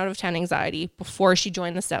day, 10 out of 10 anxiety before she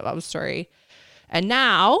joined the Stepmom story. And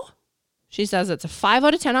now she says it's a 5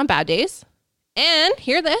 out of 10 on bad days. And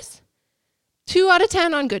hear this, 2 out of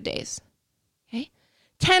 10 on good days.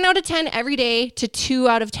 10 out of 10 every day to 2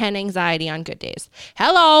 out of 10 anxiety on good days.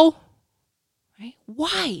 Hello. Right?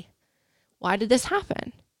 Why? Why did this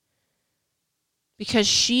happen? Because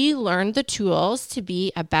she learned the tools to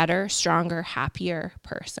be a better, stronger, happier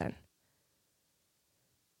person.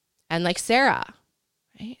 And like Sarah,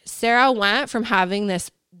 right? Sarah went from having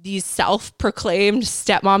these self-proclaimed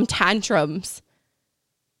stepmom tantrums.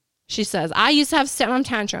 She says, I used to have stepmom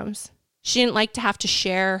tantrums. She didn't like to have to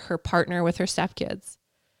share her partner with her stepkids.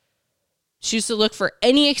 She used to look for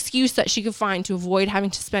any excuse that she could find to avoid having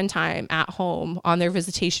to spend time at home on their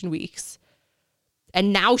visitation weeks.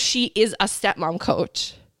 And now she is a stepmom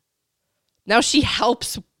coach. Now she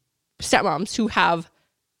helps stepmoms who have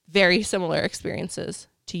very similar experiences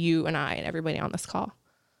to you and I and everybody on this call.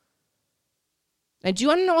 And do you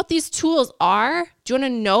want to know what these tools are? Do you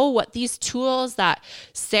want to know what these tools that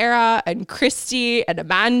Sarah and Christy and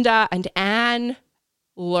Amanda and Anne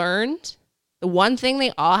learned? The one thing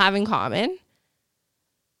they all have in common,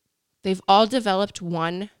 they've all developed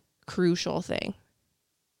one crucial thing: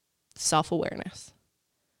 self-awareness.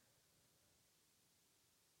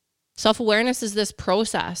 Self-awareness is this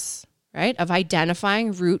process, right, of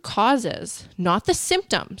identifying root causes, not the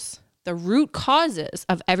symptoms, the root causes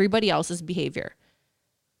of everybody else's behavior.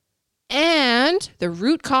 And the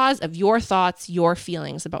root cause of your thoughts, your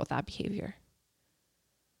feelings about that behavior.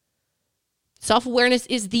 Self-awareness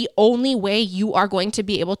is the only way you are going to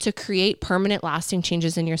be able to create permanent, lasting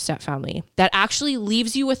changes in your stepfamily that actually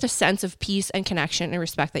leaves you with a sense of peace and connection and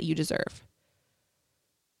respect that you deserve.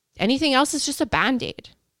 Anything else is just a Band-Aid.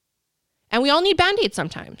 And we all need Band-Aids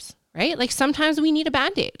sometimes, right? Like sometimes we need a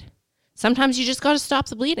Band-Aid. Sometimes you just got to stop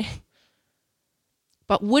the bleeding.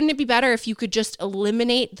 But wouldn't it be better if you could just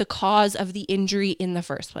eliminate the cause of the injury in the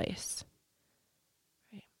first place?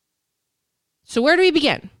 Right. So where do we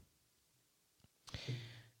begin?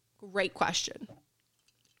 Great question.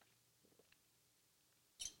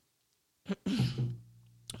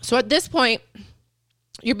 So at this point,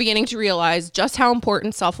 you're beginning to realize just how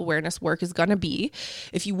important self-awareness work is going to be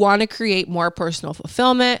if you want to create more personal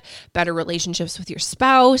fulfillment, better relationships with your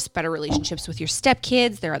spouse, better relationships with your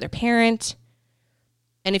stepkids, their other parent.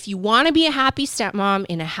 And if you want to be a happy stepmom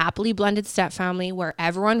in a happily blended stepfamily where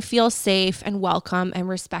everyone feels safe and welcome and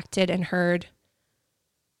respected and heard.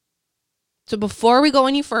 So before we go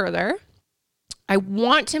any further, I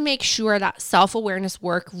want to make sure that self-awareness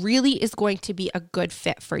work really is going to be a good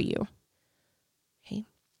fit for you. Okay.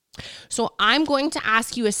 So I'm going to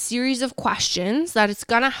ask you a series of questions that it's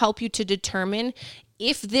going to help you to determine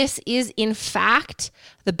if this is in fact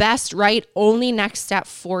the best, right, only next step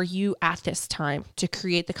for you at this time to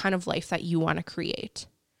create the kind of life that you want to create.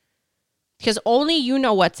 Because only you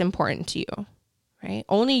know what's important to you. Right?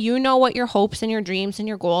 Only you know what your hopes and your dreams and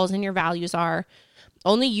your goals and your values are.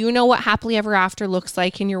 Only you know what happily ever after looks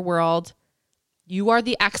like in your world. You are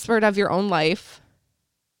the expert of your own life.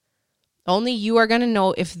 Only you are going to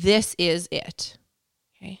know if this is it.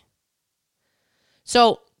 Okay.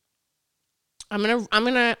 So I'm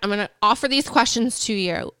gonna offer these questions to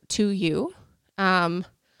you. Am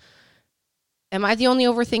I the only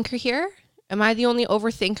overthinker here? Am I the only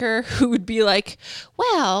overthinker who would be like,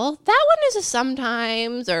 well, that one is a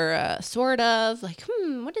sometimes or a sort of, like,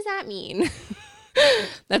 what does that mean?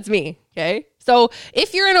 That's me, okay? So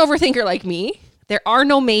if you're an overthinker like me, there are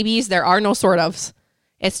no maybes, there are no sort ofs.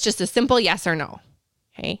 It's just a simple yes or no,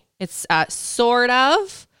 okay? It's sort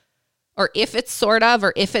of, or if it's sort of,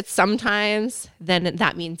 or if it's sometimes, then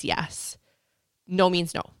that means yes. No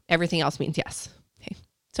means no. Everything else means yes.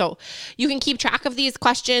 So you can keep track of these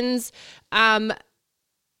questions. April,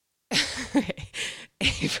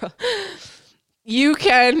 you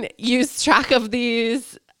can use track of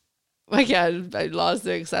these My God, I lost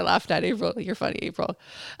it because I laughed at April. You're funny, April.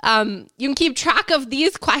 You can keep track of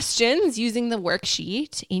these questions using the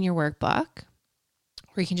worksheet in your workbook,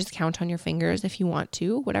 or you can just count on your fingers if you want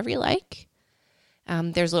to, whatever you like.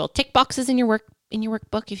 There's little tick boxes in your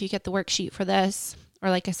workbook if you get the worksheet for this. Or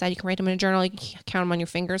like I said, you can write them in a journal, you can count them on your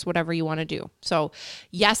fingers, whatever you want to do. So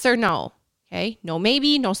yes or no. Okay. No,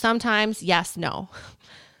 maybe, no, sometimes, yes, no.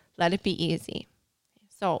 Let it be easy.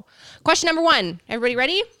 So question number 1, everybody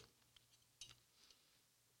ready?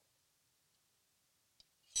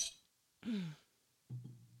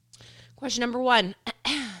 Question number 1.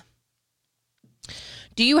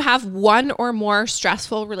 Do you have one or more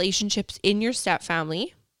stressful relationships in your step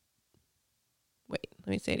family? Wait,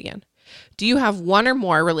 let me say it again. Do you have one or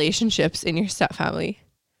more relationships in your step family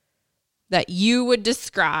that you would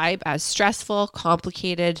describe as stressful,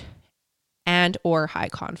 complicated, and or high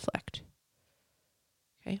conflict?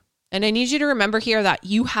 Okay. And I need you to remember here that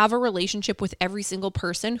you have a relationship with every single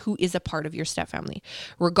person who is a part of your step family,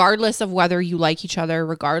 regardless of whether you like each other,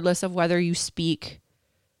 regardless of whether you speak.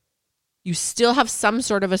 You still have some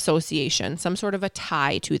sort of association, some sort of a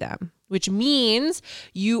tie to them, which means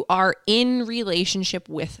you are in relationship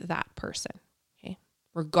with that person, okay?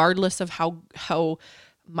 Regardless of how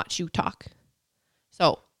much you talk.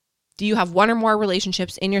 So, do you have one or more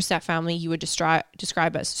relationships in your step family you would describe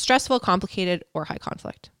as stressful, complicated, or high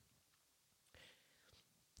conflict?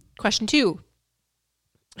 Question 2.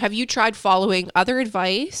 Have you tried following other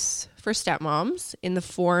advice for stepmoms in the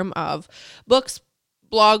form of books,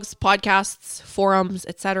 blogs, podcasts, forums,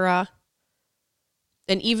 etc.?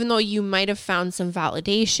 And even though you might have found some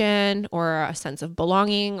validation or a sense of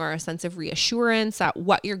belonging or a sense of reassurance that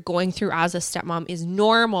what you're going through as a stepmom is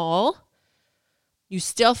normal, you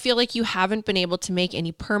still feel like you haven't been able to make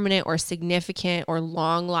any permanent or significant or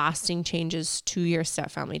long-lasting changes to your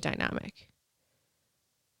stepfamily dynamic.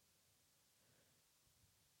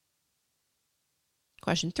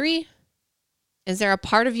 Question 3. Is there a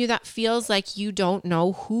part of you that feels like you don't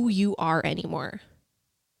know who you are anymore?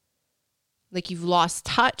 Like you've lost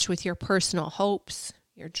touch with your personal hopes,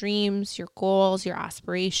 your dreams, your goals, your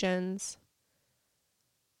aspirations?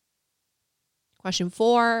 Question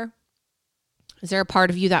 4. Is there a part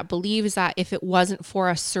of you that believes that if it wasn't for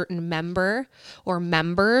a certain member or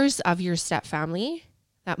members of your step family,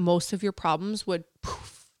 that most of your problems would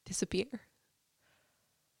disappear?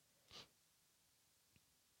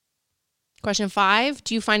 Question 5,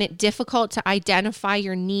 do you find it difficult to identify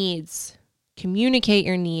your needs, communicate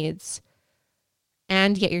your needs,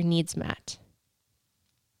 and get your needs met?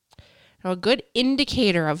 Now, a good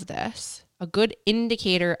indicator of this, a good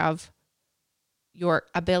indicator of your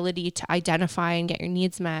ability to identify and get your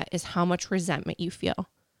needs met is how much resentment you feel.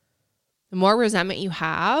 The more resentment you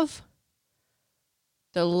have,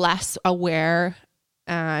 the less aware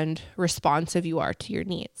and responsive you are to your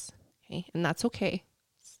needs. Okay? And that's okay.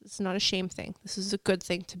 It's not a shame thing. This is a good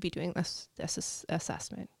thing to be doing this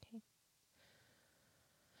assessment. Okay.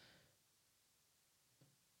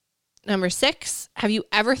 Number 6, have you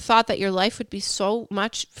ever thought that your life would be so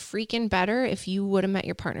much freaking better if you would have met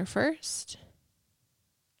your partner first?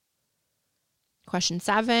 Question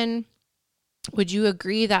 7, would you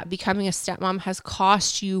agree that becoming a stepmom has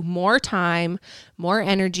cost you more time, more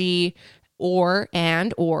energy, or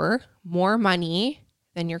more money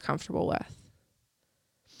than you're comfortable with?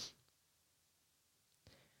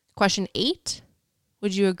 Question 8,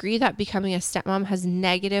 would you agree that becoming a stepmom has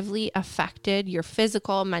negatively affected your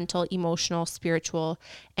physical, mental, emotional, spiritual,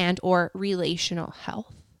 and or relational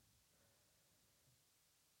health?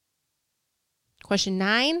 Question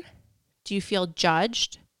 9, do you feel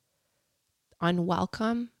judged,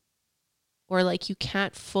 unwelcome, or like you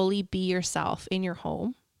can't fully be yourself in your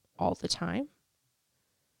home all the time?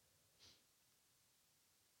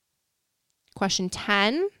 Question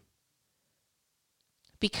 10,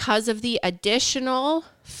 because of the additional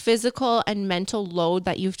physical and mental load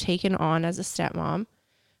that you've taken on as a stepmom,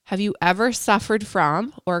 have you ever suffered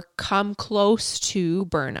from or come close to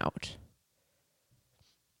burnout?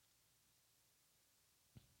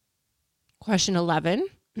 Question 11,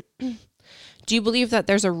 do you believe that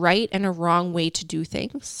there's a right and a wrong way to do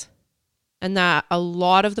things? And that a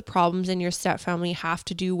lot of the problems in your stepfamily have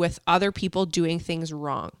to do with other people doing things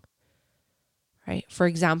wrong? Right? For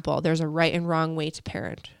example, there's a right and wrong way to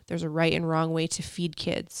parent. There's a right and wrong way to feed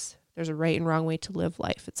kids. There's a right and wrong way to live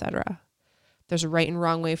life, etc. There's a right and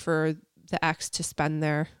wrong way for the ex to spend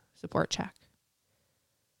their support check.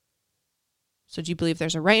 So do you believe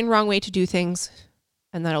there's a right and wrong way to do things,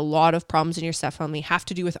 and that a lot of problems in your stepfamily have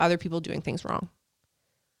to do with other people doing things wrong?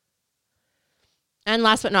 And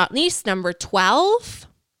last but not least, number 12,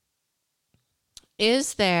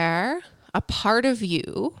 Is there a part of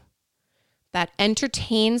you that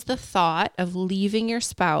entertains the thought of leaving your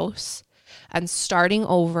spouse and starting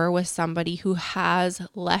over with somebody who has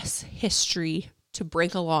less history to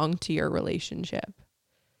bring along to your relationship?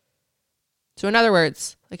 So in other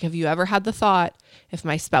words, like, have you ever had the thought, if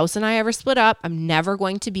my spouse and I ever split up, I'm never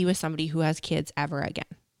going to be with somebody who has kids ever again?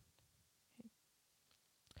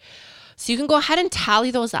 So you can go ahead and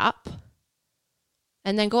tally those up,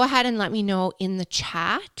 and then go ahead and let me know in the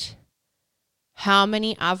chat how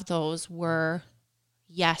many of those were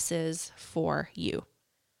yeses for you.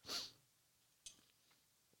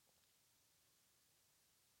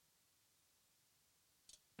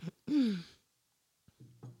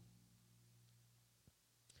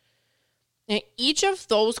 Now, each of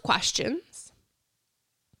those questions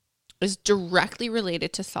is directly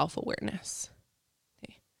related to self-awareness.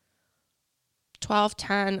 Okay. 12,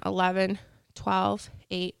 10, 11, 12,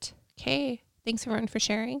 8. Okay. Thanks everyone for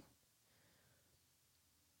sharing.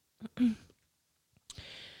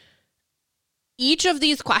 Each of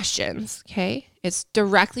these questions, okay, is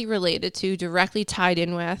directly related to, directly tied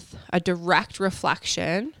in with a direct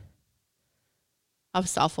reflection of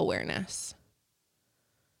self-awareness.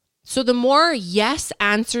 So the more yes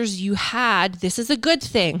answers you had, this is a good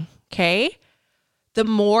thing, okay? The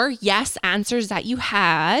more yes answers that you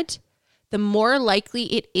had, the more likely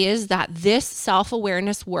it is that this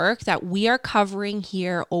self-awareness work that we are covering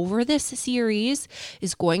here over this series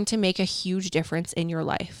is going to make a huge difference in your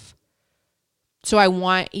life. So I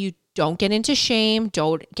want you, don't get into shame.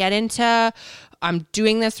 Don't get into, I'm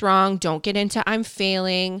doing this wrong. Don't get into, I'm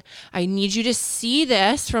failing. I need you to see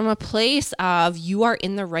this from a place of you are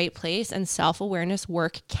in the right place, and self-awareness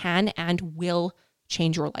work can and will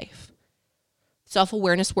change your life.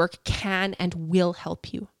 Self-awareness work can and will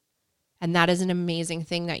help you. And that is an amazing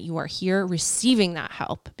thing that you are here receiving that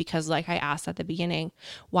help, because like I asked at the beginning,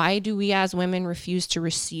 why do we as women refuse to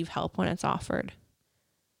receive help when it's offered?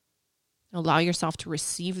 Allow yourself to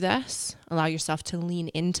receive this. Allow yourself to lean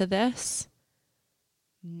into this.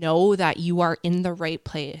 Know that you are in the right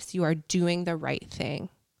place. You are doing the right thing.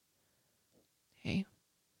 Okay.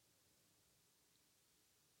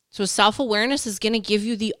 So self-awareness is going to give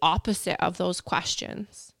you the opposite of those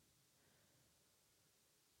questions.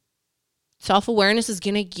 Self-awareness is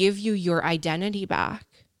going to give you your identity back.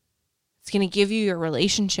 It's going to give you your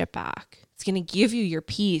relationship back. It's going to give you your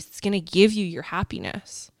peace. It's going to give you your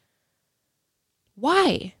happiness.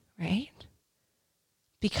 Why? Right?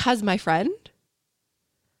 Because, my friend,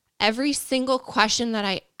 every single question that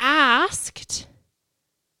I asked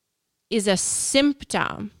is a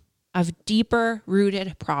symptom of deeper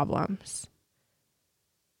rooted problems.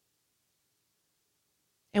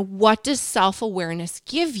 And what does self-awareness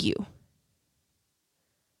give you?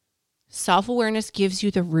 Self-awareness gives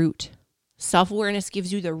you the root. Self-awareness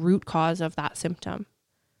gives you the root cause of that symptom.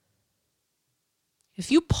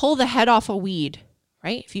 If you pull the head off a weed,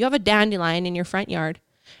 right? If you have a dandelion in your front yard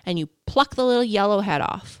and you pluck the little yellow head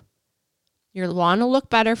off, your lawn will look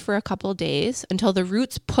better for a couple of days until the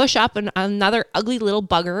roots push up another ugly little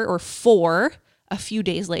bugger or four a few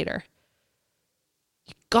days later.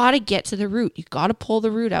 You got to get to the root. You got to pull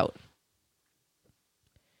the root out.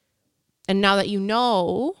 And now that you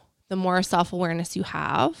know, the more self-awareness you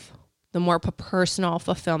have, the more personal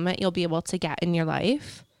fulfillment you'll be able to get in your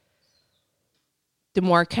life. The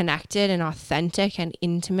more connected and authentic and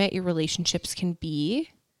intimate your relationships can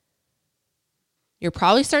be. You're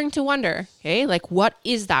probably starting to wonder, okay, like, what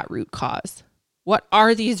is that root cause? What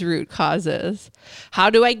are these root causes? How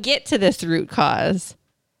do I get to this root cause?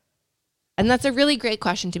 And that's a really great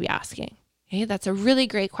question to be asking. Okay, that's a really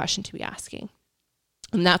great question to be asking.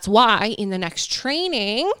 And that's why in the next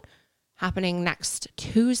training happening next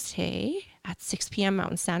Tuesday at 6 p.m.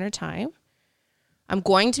 Mountain Standard Time, I'm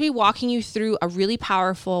going to be walking you through a really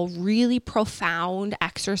powerful, really profound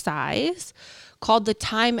exercise called the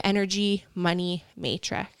Time, Energy, Money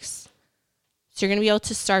Matrix. So you're going to be able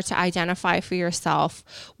to start to identify for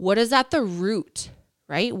yourself what is at the root,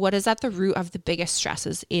 right? What is at the root of the biggest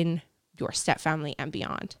stresses in your stepfamily and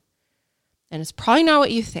beyond? And it's probably not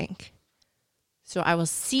what you think. So I will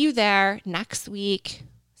see you there next week,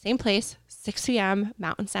 same place, 6 p.m.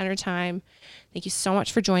 Mountain Standard Time. Thank you so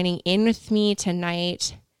much for joining in with me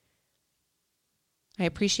tonight. I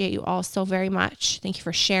appreciate you all so very much. Thank you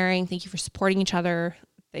for sharing. Thank you for supporting each other.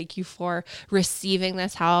 Thank you for receiving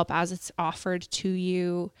this help as it's offered to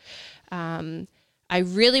you. I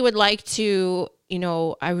really would like to,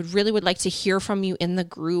 hear from you in the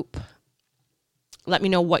group. Let me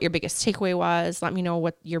know what your biggest takeaway was. Let me know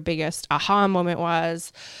what your biggest aha moment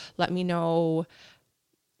was. Let me know,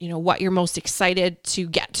 what you're most excited to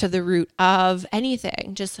get to the root of,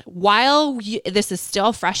 anything. Just while this is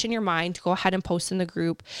still fresh in your mind, go ahead and post in the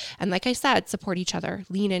group. And like I said, support each other,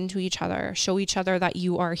 lean into each other, show each other that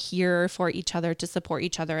you are here for each other, to support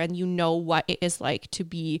each other, and you know what it is like to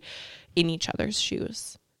be in each other's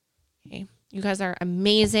shoes. Okay. You guys are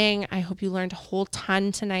amazing. I hope you learned a whole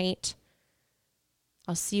ton tonight.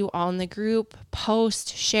 I'll see you all in the group.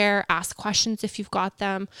 Post, share, ask questions if you've got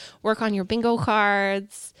them. Work on your bingo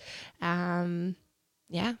cards.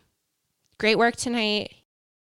 Yeah. Great work tonight.